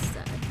 Oh, this is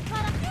sad.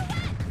 But I'm doing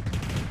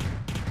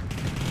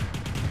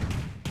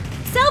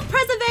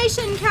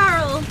Self-preservation,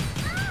 Carol.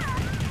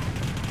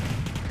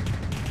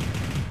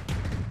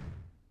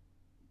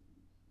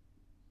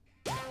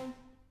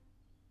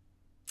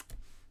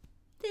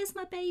 There's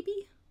my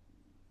baby.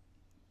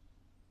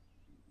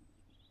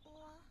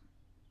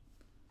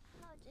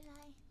 How did I?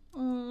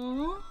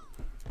 Aww.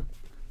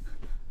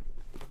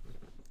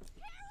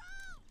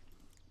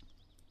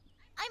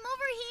 I'm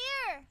over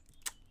here.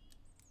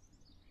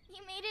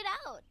 You made it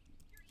out.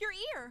 your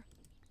ear.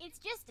 It's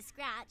just a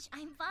scratch.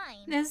 I'm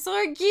fine. They're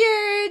so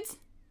cute.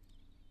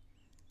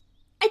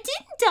 I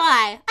didn't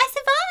die. I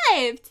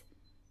survived.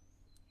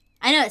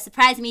 I know, it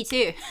surprised me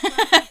too.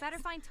 Better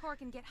find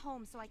Torque and get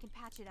home so I can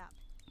patch it up.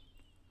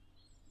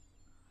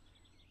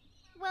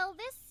 Well,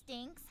 this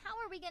stinks. How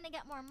are we gonna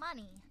get more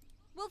money?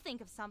 We'll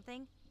think of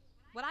something.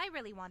 What I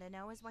really want to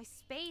know is why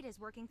Spade is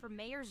working for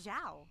Mayor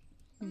Zhao.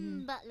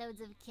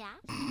 Buttloads of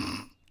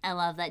cash. I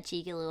love that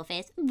cheeky little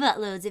face.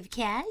 Buttloads of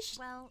cash.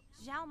 Well,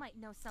 Zhao might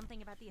know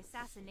something about the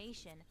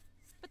assassination,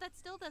 but that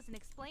still doesn't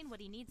explain what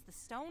he needs the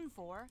stone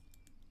for.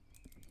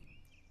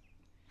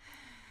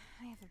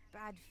 I have a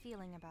bad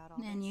feeling about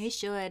all And this. you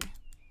should.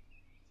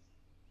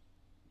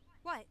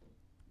 What?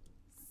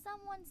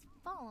 Someone's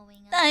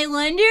following us. I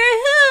wonder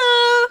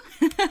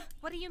who.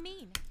 What do you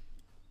mean?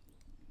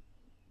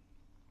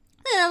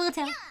 We'll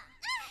tell.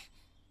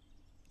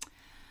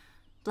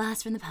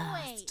 Blast from the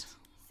past. Wait.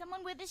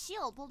 Someone with a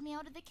shield pulled me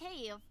out of the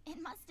cave. It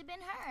must have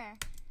been her.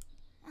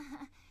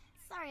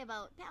 Sorry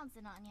about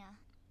pouncing on ya.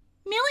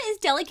 Mila is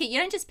delicate. You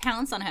don't just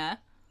pounce on her.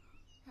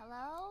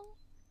 Hello?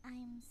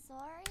 I'm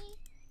sorry.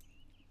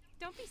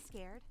 Don't be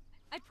scared.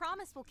 I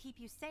promise we'll keep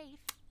you safe.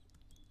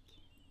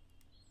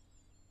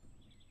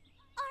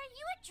 Are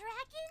you a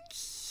dragon?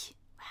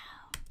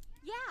 Wow.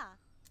 Yeah.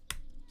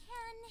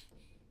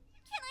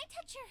 Can I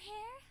touch your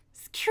hair?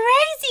 It's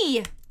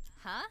crazy.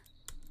 Huh?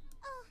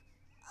 Oh,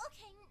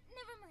 okay,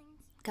 never mind.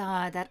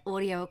 God, that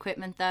audio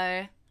equipment though.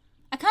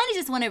 I kind of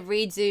just want to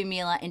redo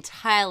Mila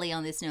entirely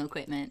on this new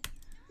equipment.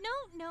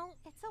 No,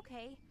 it's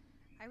okay.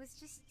 I was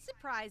just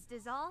surprised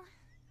is all.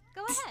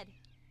 Go ahead.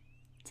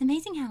 It's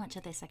amazing how much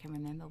of this I can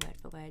remember word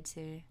for word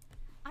too.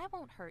 I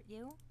won't hurt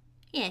you.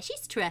 Yeah,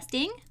 she's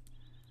trusting.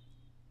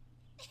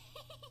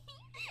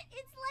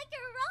 It's like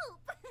a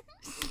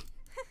rope.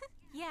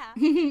 Yeah,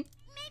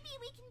 Maybe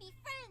we can be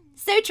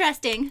friends. So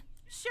trusting.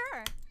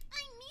 sure.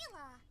 I'm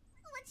Mila.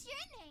 What's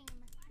your name?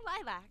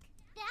 Lilac.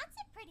 That's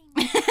a pretty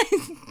name.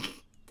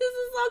 This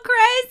is so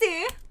crazy.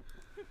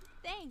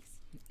 Thanks.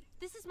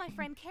 This is my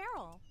friend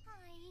Carol.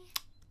 Hi.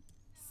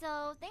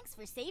 So, thanks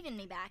for saving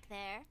me back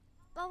there.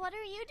 But what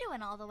are you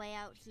doing all the way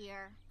out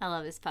here? I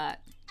love this part.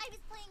 I was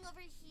playing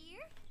over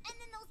here, and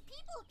then those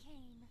people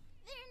came.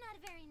 They're not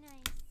very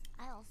nice,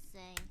 I'll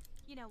say.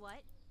 You know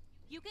what?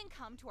 You can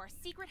come to our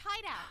secret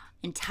hideout.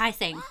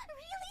 Enticing. What,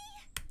 really?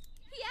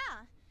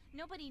 Yeah.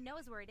 Nobody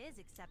knows where it is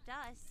except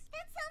us.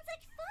 That sounds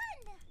like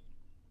fun.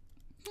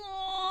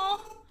 Aww.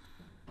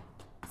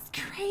 It's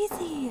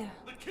crazy.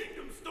 The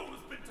Kingdom Stone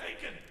has been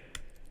taken!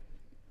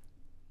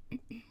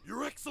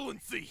 Your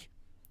Excellency!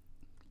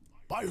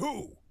 By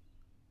who?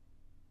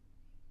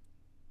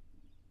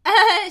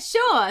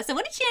 Sure. So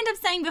what did she end up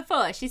saying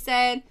before? She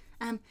said,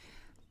 I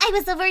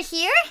was over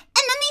here, and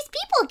then these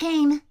people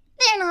came.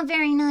 They're not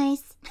very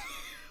nice.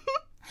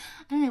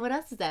 I don't know, what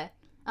else is there?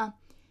 Can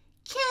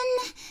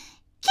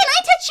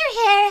I touch your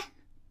hair?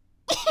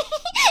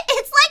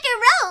 It's like a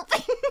rope.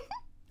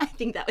 I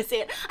think that was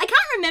it. I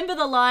can't remember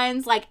the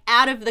lines like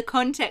out of the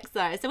context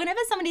though. So whenever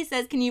somebody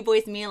says, "Can you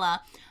voice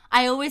Mila?"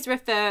 I always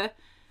refer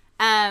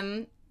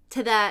to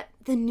that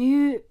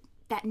new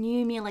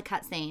Mila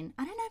cutscene.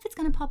 I don't know if it's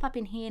going to pop up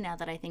in here now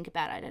that I think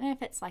about it. I don't know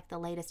if it's like the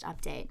latest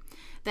update,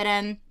 but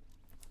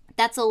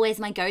that's always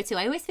my go-to.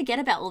 I always forget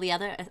about all the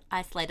other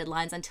isolated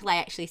lines until I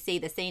actually see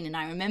the scene and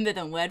I remember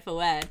them word for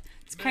word.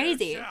 It's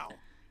crazy. Mayor Zhao,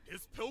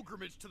 his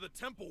pilgrimage to the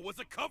temple was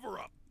a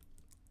cover-up.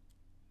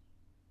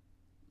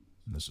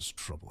 This is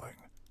troubling.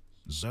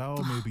 Zhao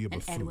may be a And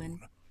buffoon, Edwin.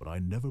 but I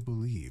never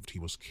believed he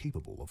was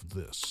capable of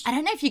this. I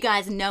don't know if you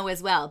guys know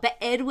as well, but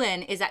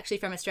Edwin is actually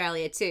from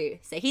Australia too.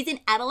 So he's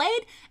in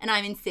Adelaide and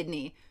I'm in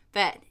Sydney.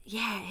 But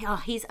yeah, oh,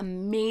 he's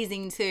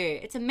amazing too.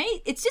 It's amazing.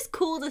 It's just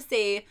cool to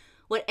see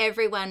what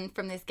everyone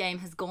from this game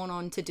has gone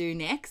on to do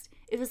next.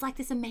 It was like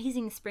this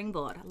amazing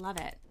springboard. I love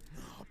it.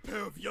 A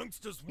pair of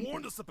youngsters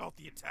warned us about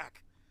the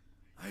attack.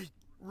 I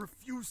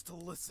refuse to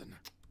listen.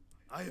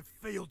 I have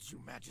failed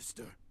you,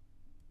 Magister.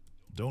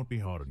 Don't be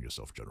hard on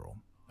yourself, General.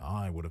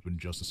 I would have been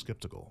just as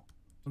skeptical.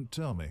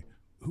 Tell me,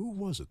 who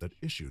was it that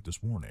issued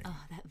this warning?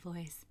 Oh, that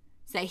voice.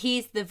 So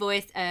he's the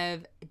voice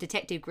of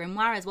Detective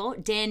Grimoire as well.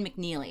 Dan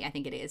McNeely, I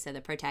think it is, so the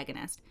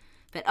protagonist.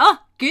 But, oh,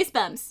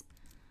 goosebumps.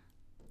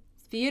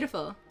 It's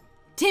beautiful.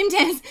 Tim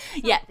Tams.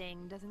 Yeah.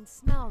 Something doesn't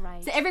smell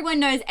right. So everyone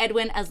knows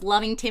Edwin as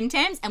loving Tim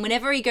Tams, and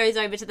whenever he goes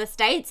over to the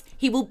States,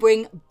 he will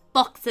bring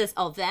boxes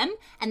of them,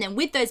 and then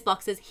with those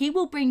boxes, he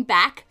will bring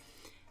back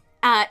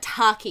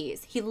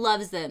Takis. He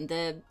loves them.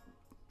 The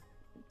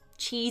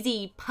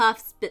cheesy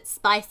puffs, but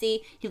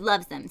spicy. He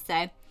loves them.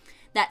 So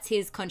that's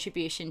his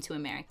contribution to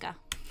America.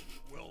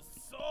 Well,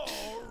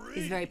 sorry.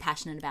 He's very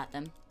passionate about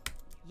them.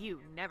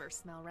 You never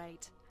smell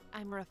right.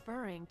 I'm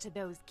referring to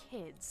those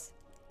kids.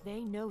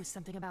 They know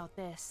something about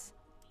this.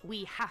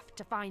 We have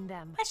to find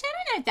them. Actually, I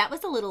don't know if that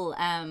was a little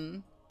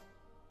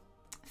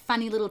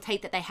funny little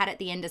take that they had at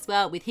the end as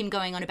well, with him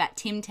going on about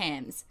Tim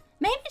Tams.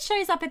 Maybe it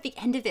shows up at the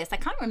end of this. I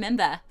can't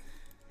remember.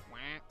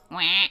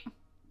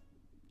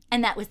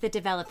 And that was the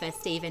developer,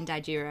 Steven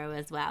Daijuro,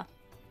 as well.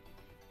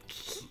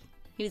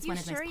 He was one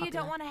of the most popular. You sure you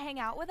don't want to hang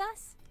out with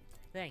us?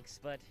 Thanks,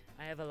 but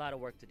I have a lot of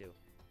work to do.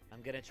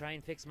 I'm gonna try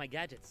and fix my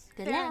gadgets.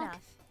 Good Fair luck.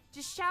 enough.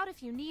 Just shout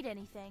if you need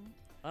anything.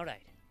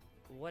 Alright.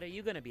 What are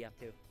you gonna be up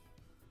to?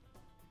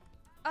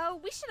 Oh,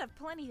 we should have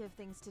plenty of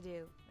things to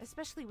do,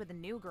 especially with a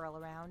new girl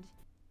around.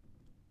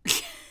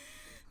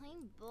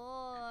 I'm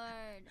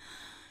bored.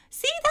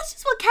 See, that's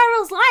just what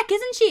Carol's like,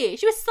 isn't she?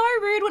 She was so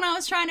rude when I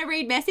was trying to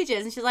read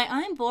messages, and she's like,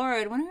 I'm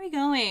bored. When are we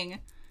going?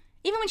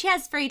 Even when she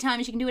has free time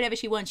and she can do whatever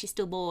she wants, she's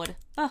still bored.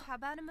 Oh, How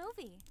about a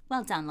movie?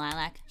 well done,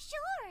 Lilac.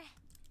 Sure.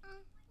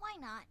 Why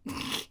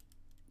not?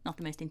 Not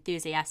the most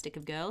enthusiastic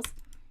of girls.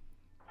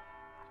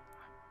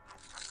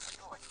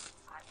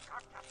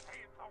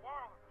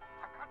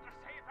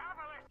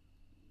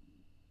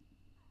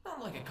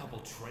 Not like a couple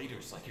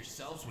traitors like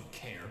yourselves would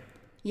care.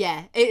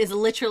 Yeah, it is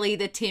literally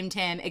the Tim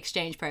Tam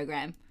exchange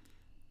program.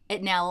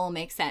 It now all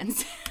makes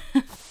sense.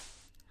 Lilac.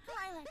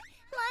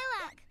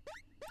 Lilac.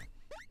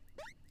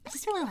 I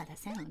just really like that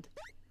sound.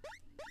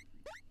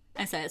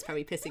 I'm sorry, it's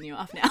probably pissing you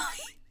off now.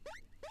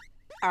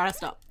 Alright, I'll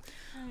stop.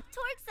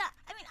 Torxa.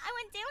 I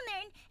went down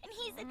there and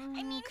he's.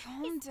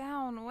 Calm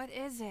down. What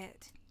is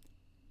it?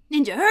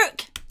 Ninja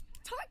Herc!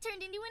 Torque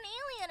turned into an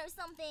alien or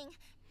something.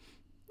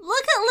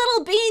 Look at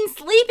little Bean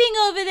sleeping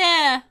over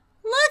there!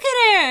 Look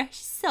at her!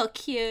 She's so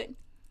cute.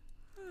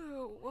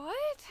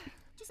 What?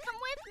 Just come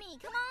with me.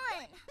 Come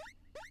on.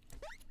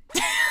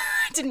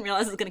 I didn't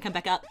realize it was going to come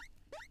back up.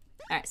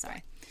 Alright,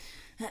 sorry.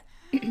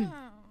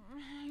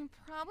 You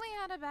probably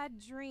had a bad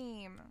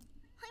dream.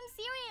 I'm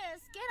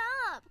serious. Get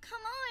up.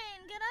 Come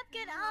on. Get up.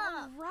 Get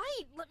up.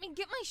 Right. Let me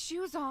get my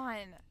shoes on.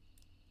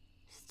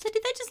 So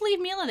did they just leave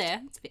Mila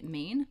there? It's a bit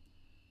mean.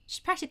 She's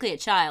practically a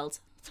child.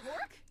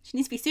 Torque? She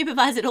needs to be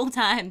supervised at all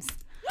times.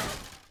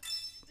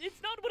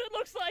 It's not what it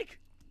looks like!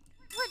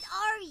 What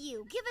are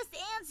you? Give us the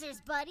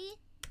answers, buddy.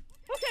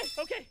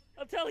 Okay,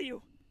 I'll tell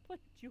you. But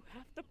you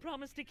have to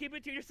promise to keep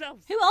it to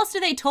yourselves. Who else do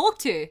they talk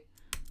to?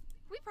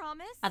 We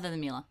promise. Other than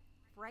Mila.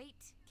 Right,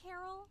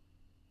 Carol?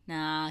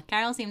 Nah,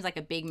 Carol seems like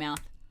a big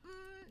mouth.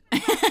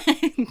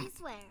 I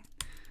swear.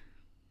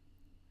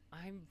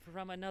 I'm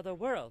from another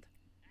world.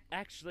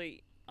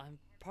 Actually, I'm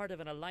part of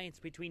an alliance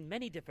between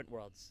many different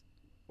worlds.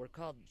 We're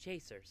called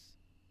Chasers.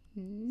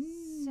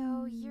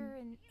 So you're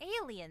an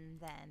alien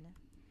then?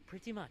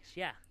 Pretty much,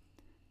 yeah.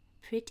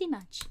 Pretty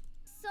much.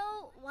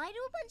 So, why do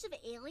a bunch of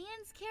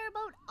aliens care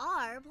about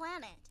our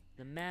planet?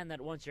 The man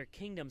that wants your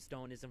kingdom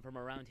stone isn't from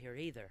around here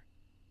either.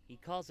 He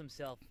calls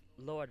himself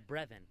Lord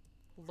Brevin.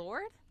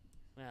 Lord?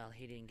 Well,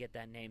 he didn't get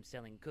that name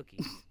selling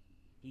cookies.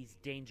 He's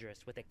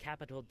dangerous with a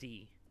capital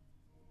D.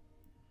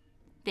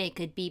 They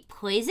could be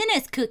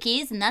poisonous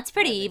cookies, and that's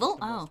pretty Brevin's evil.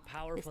 the Oh, most they're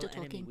powerful still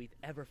enemy talking. we've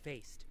ever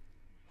faced.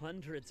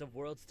 Hundreds of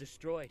worlds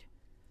destroyed.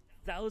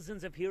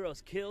 Thousands of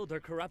heroes killed or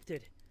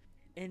corrupted.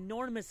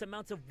 Enormous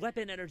amounts of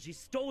weapon energy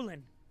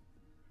stolen.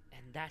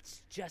 And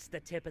that's just the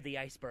tip of the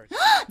iceberg.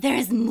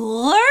 There's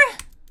more?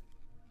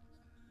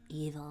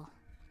 Evil.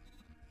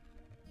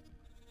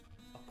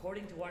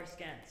 According to our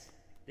scans,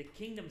 the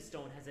Kingdom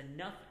Stone has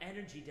enough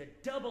energy to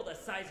double the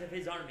size of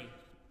his army.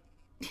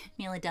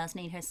 Mila does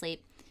need her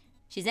sleep. If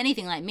she's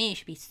anything like me,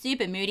 she'd be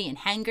super moody and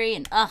hangry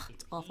and ugh,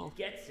 it's awful. If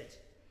he gets it,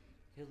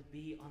 he'll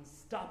be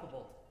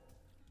unstoppable.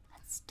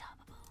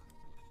 Unstoppable.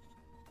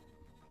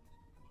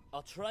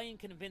 I'll try and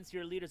convince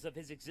your leaders of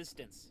his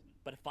existence,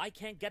 but if I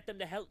can't get them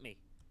to help me,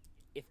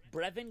 if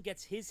Brevin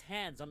gets his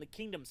hands on the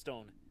Kingdom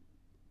Stone,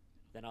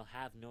 then I'll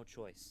have no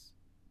choice.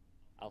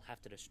 I'll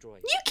have to destroy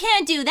it. You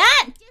can't do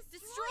that! Just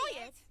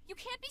Destroy it? You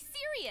can't be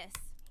serious.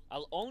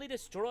 I'll only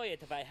destroy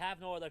it if I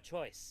have no other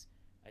choice.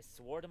 I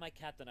swore to my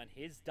captain on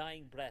his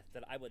dying breath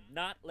that I would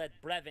not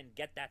let Brevin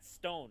get that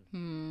stone.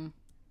 I'm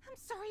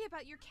sorry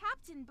about your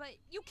captain, but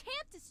you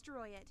can't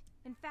destroy it.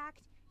 In fact,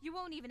 you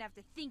won't even have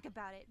to think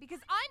about it, because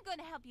I'm going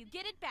to help you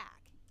get it back.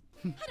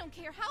 I don't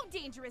care how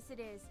dangerous it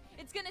is.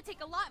 It's going to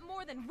take a lot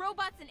more than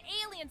robots and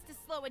aliens to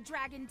slow a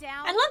dragon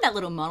down. I love that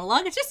little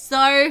monologue. It's just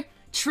so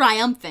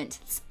triumphant.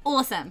 It's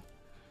awesome.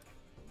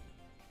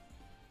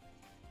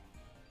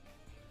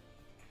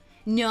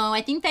 No,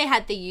 I think they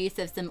had the use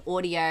of some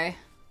audio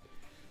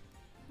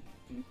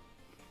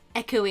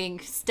echoing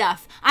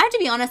stuff. I have to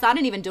be honest, I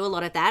don't even do a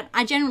lot of that.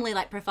 I generally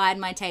like provide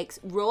my takes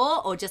raw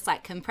or just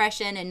like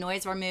compression and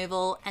noise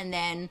removal, and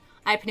then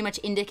I pretty much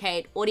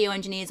indicate audio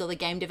engineers or the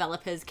game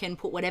developers can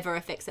put whatever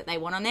effects that they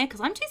want on there,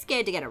 because I'm too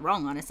scared to get it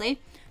wrong, honestly.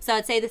 So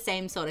I'd say the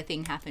same sort of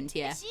thing happened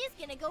here. If she's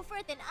gonna go for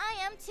it, then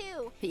I am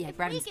too. But yeah, if we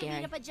Brevin's can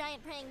scary. beat up a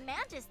giant praying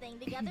mantis thing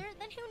together,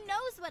 then who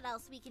knows what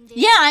else we can do.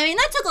 Yeah, I mean,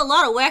 that took a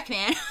lot of work,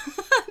 man.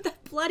 The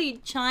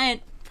bloody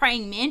giant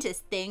praying mantis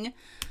thing.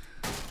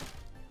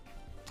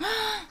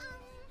 I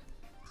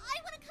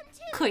wanna come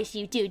too. Of course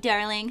you do,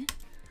 darling.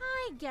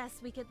 I guess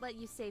we could let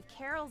you save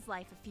Carol's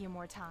life a few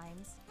more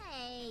times.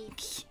 Hey.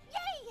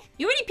 Yay!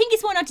 You already pinky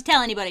swore not to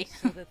tell anybody.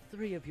 So the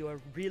three of you are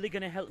really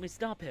gonna help me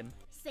stop him?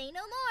 Say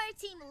no more,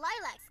 Team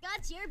Lilac's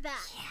got your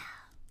back. Yeah.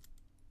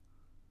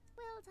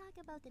 We'll talk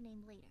about the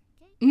name later,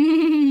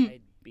 okay?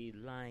 I'd be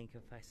lying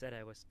if I said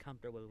I was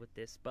comfortable with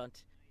this,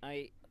 but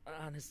I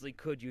honestly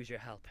could use your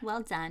help.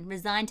 Well done.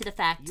 Resign to the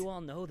fact. You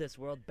all know this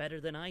world better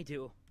than I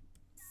do.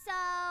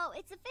 So,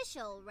 it's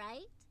official,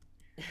 right?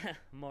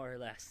 More or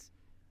less.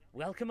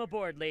 Welcome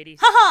aboard, ladies.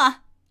 Haha!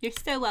 You're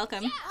so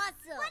welcome.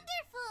 Awesome.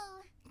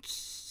 Wonderful.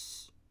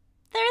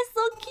 They're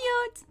so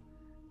cute.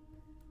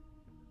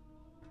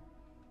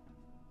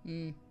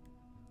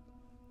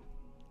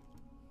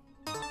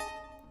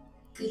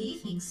 Good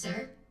evening,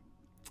 sir.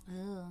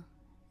 Oh,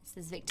 this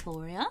is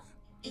Victoria.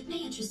 It may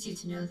interest you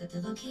to know that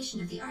the location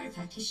of the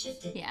artifact has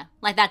shifted. Yeah,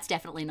 like that's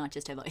definitely not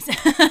just her voice.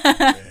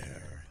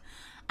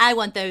 I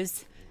want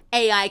those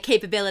AI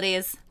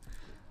capabilities.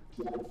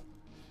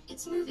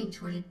 It's moving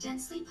toward a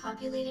densely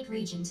populated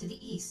region to the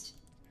east.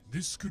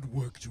 This could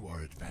work to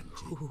our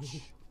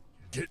advantage.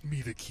 Get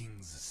me the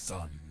king's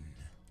son.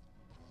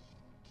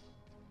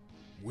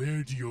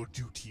 Where do your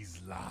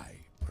duties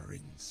lie,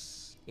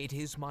 Prince? It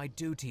is my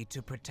duty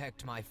to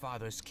protect my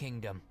father's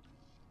kingdom.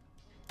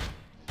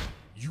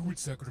 You would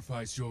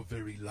sacrifice your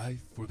very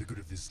life for the good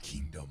of this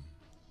kingdom,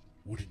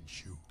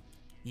 wouldn't you?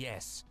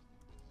 Yes.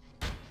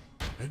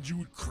 And you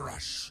would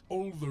crush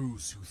all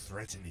those who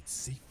threaten its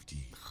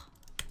safety.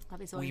 Love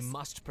his We voice.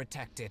 must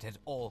protect it at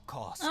all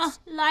costs. Oh,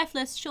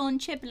 lifeless Sean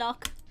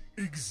Chiplock.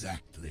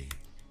 Exactly.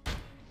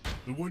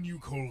 The one you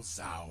call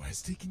Zhao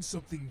has taken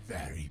something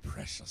very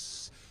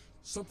precious.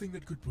 Something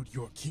that could put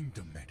your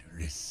kingdom at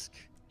risk.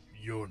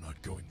 You're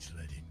not going to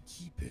let him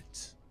keep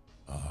it,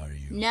 are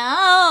you?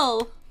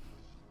 No.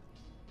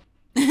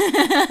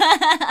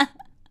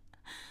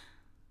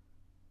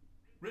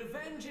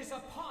 Revenge is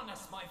upon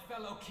us, my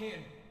fellow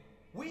kin.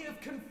 We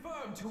have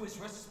confirmed who is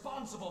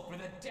responsible for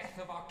the death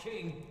of our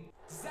king,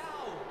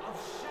 Zhao of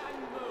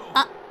Shangmu.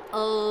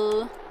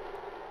 Uh-oh.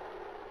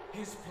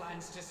 His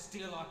plans to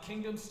steal our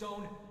kingdom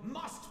stone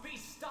must be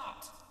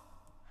stopped.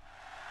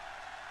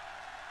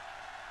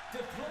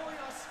 Deploy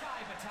our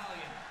Sky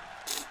Battalion.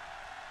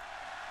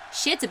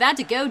 Shit's about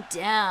to go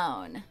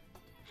down.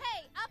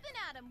 Hey, up and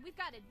at 'em. We've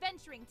got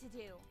adventuring to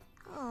do.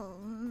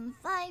 Oh,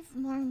 5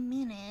 more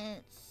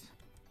minutes.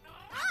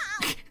 Ah!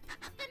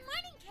 Good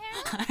morning,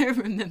 Carol. I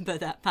remember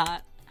that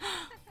part.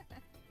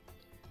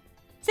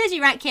 Says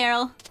you right,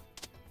 Carol.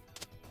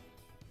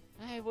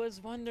 I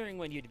was wondering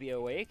when you'd be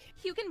awake.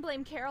 You can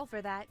blame Carol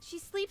for that. She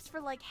sleeps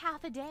for like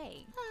half a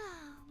day.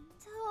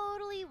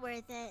 Totally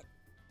worth it.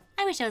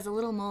 I wish I was a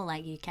little more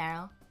like you,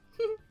 Carol.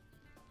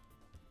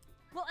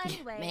 Well,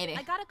 anyway, Maybe.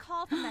 I got a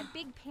call from that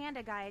big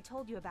panda guy I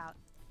told you about.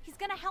 He's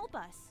gonna help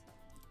us.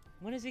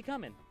 When is he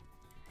coming?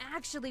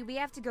 Actually, we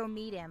have to go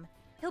meet him.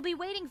 He'll be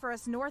waiting for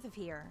us north of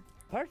here.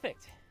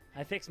 Perfect.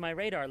 I fixed my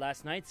radar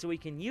last night so we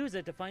can use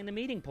it to find the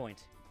meeting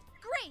point.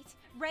 Great!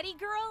 Ready,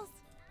 girls?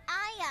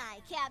 Aye,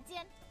 aye,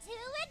 Captain. To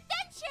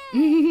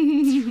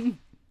adventure!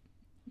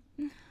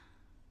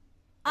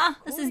 Ah,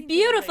 this is According to the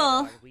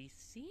beautiful. radar, we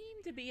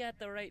seem to be at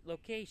the right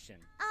location.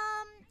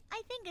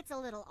 I think it's a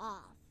little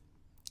off.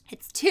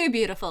 It's too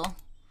beautiful.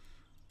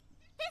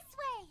 This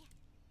way!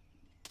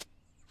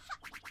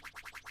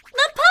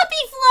 The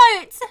puppy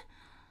float!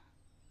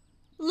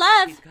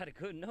 Love. He's got a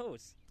good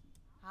nose.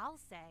 I'll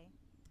say.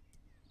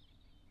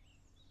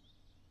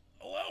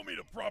 Allow me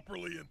to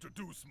properly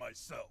introduce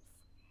myself.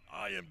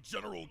 I am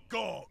General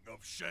Gong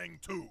of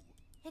Shang-Tu.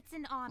 It's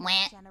an honor,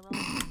 Wah. General.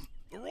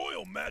 The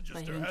Royal Magister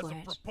Waiting has for a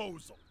it.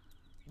 proposal.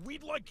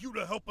 We'd like you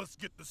to help us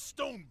get the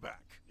stone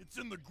back. It's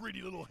in the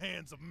greedy little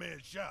hands of Mei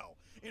Zhao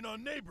in our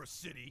neighbor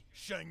city,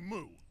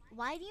 Shangmu.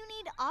 Why do you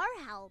need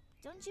our help?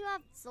 Don't you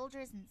have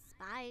soldiers and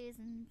spies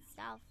and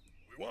stuff?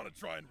 We want to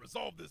try and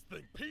resolve this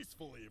thing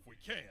peacefully if we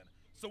can,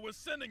 So we're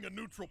sending a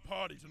neutral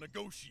party to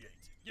negotiate.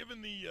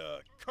 Given the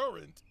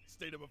current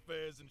state of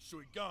affairs in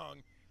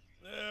Shuigang,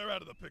 they're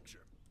out of the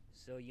picture.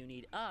 So you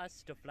need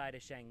us to fly to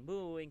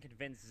Shangmu and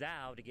convince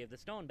Zhao to give the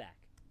stone back.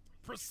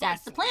 Precisely.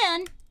 That's the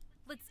plan.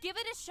 Let's give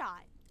it a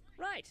shot.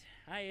 Right.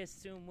 I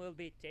assume we'll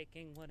be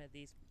taking one of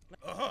these.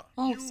 Uh-huh.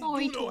 Oh, you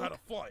sorry, do know how Torque.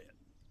 to fly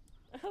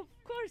it. Of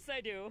course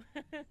I do.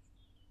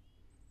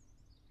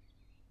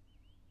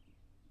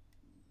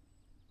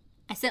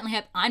 I certainly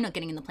hope I'm not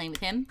getting in the plane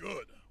with him.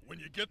 Good. When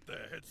you get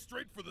there, head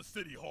straight for the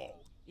city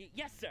hall.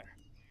 Yes, sir.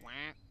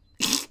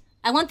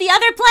 I want the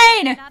other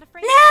plane! Not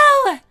afraid?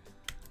 No!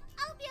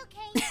 I'll be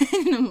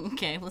okay.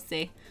 Okay, we'll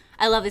see.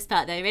 I love this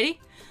part though. Ready?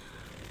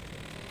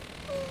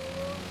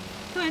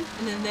 Come on.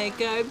 And then they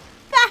go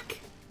back.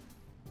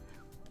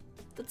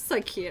 That's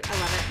so cute. I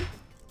love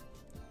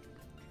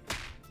it.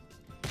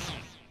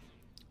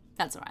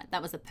 That's alright.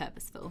 That was a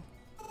purposeful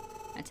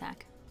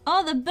attack.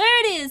 Oh, the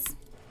bird is!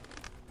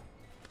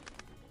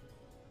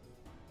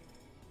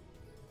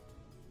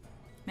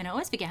 Man, I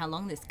always forget how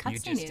long this You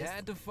cutscene just is.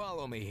 had to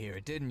follow me here,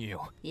 didn't you?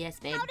 Yes,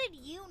 babe. How did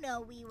you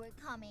know we were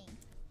coming?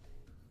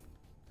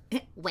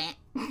 Wah.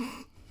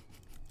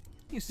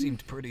 You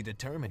seemed pretty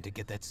determined to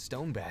get that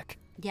stone back.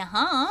 Yeah,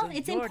 huh? So It's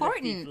you're the thief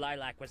important.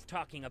 Lilac was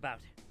talking about.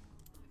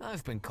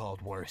 I've been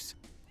called worse.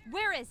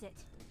 Where is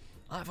it?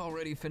 I've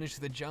already finished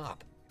the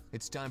job.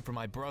 It's time for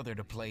my brother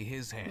to play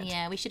his hand.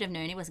 Yeah, we should have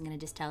known he wasn't going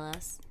to just tell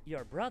us.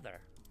 Your brother?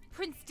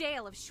 Prince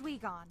Dale of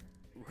Shuigon.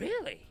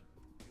 Really?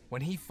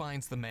 When he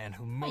finds the man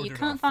who Wait, murdered you our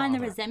can't find the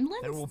father,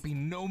 resemblance? there will be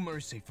no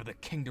mercy for the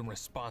kingdom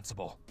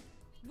responsible.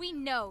 We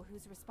know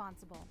who's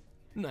responsible.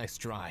 Nice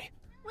try.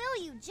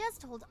 Will you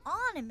just hold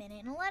on a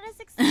minute and let us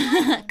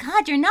explain?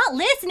 God, you're not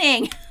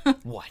listening!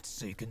 What,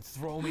 so you can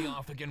throw me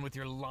off again with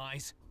your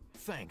lies?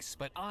 Thanks,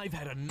 but I've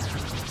had enough.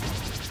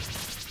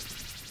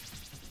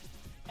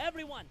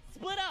 Everyone,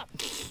 split up!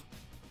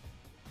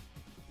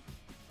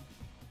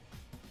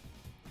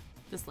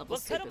 This level's We'll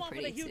cut super him off at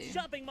a pretty huge too.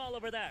 shopping mall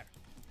over there.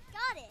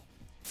 Got it.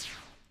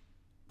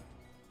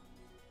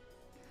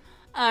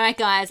 Alright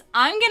guys,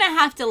 I'm gonna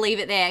have to leave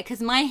it there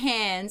because my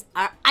hands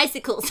are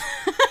icicles.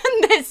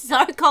 They're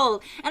so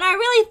cold. And I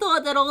really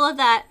thought that all of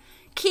that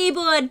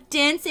keyboard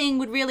dancing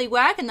would really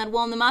work and that'd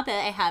warm them up.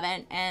 I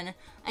haven't, and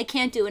I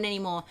can't do it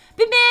anymore.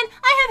 But man,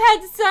 I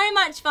have had so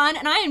much fun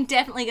and I am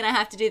definitely gonna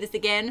have to do this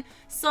again.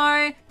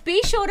 So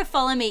be sure to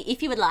follow me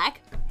if you would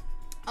like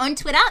on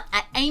Twitter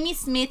at Aimee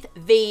Smith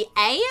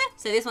VA.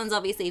 So this one's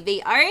obviously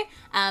VO.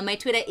 My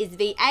Twitter is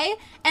VA.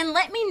 And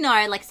let me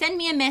know, like send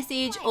me a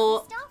message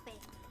or... Stop it.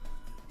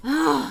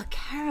 Oh,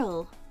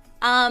 Carol.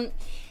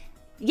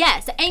 Yeah,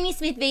 so Aimee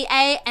Smith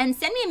VA, and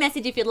send me a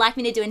message if you'd like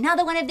me to do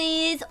another one of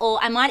these, or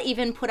I might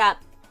even put up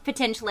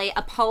potentially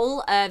a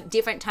poll of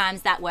different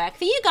times that work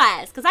for you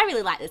guys, because I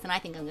really like this and I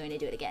think I'm going to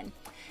do it again.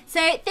 So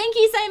thank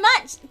you so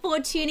much for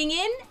tuning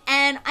in,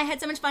 and I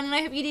had so much fun and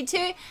I hope you did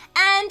too,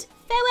 and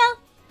farewell.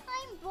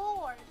 I'm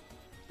bored.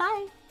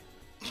 Bye.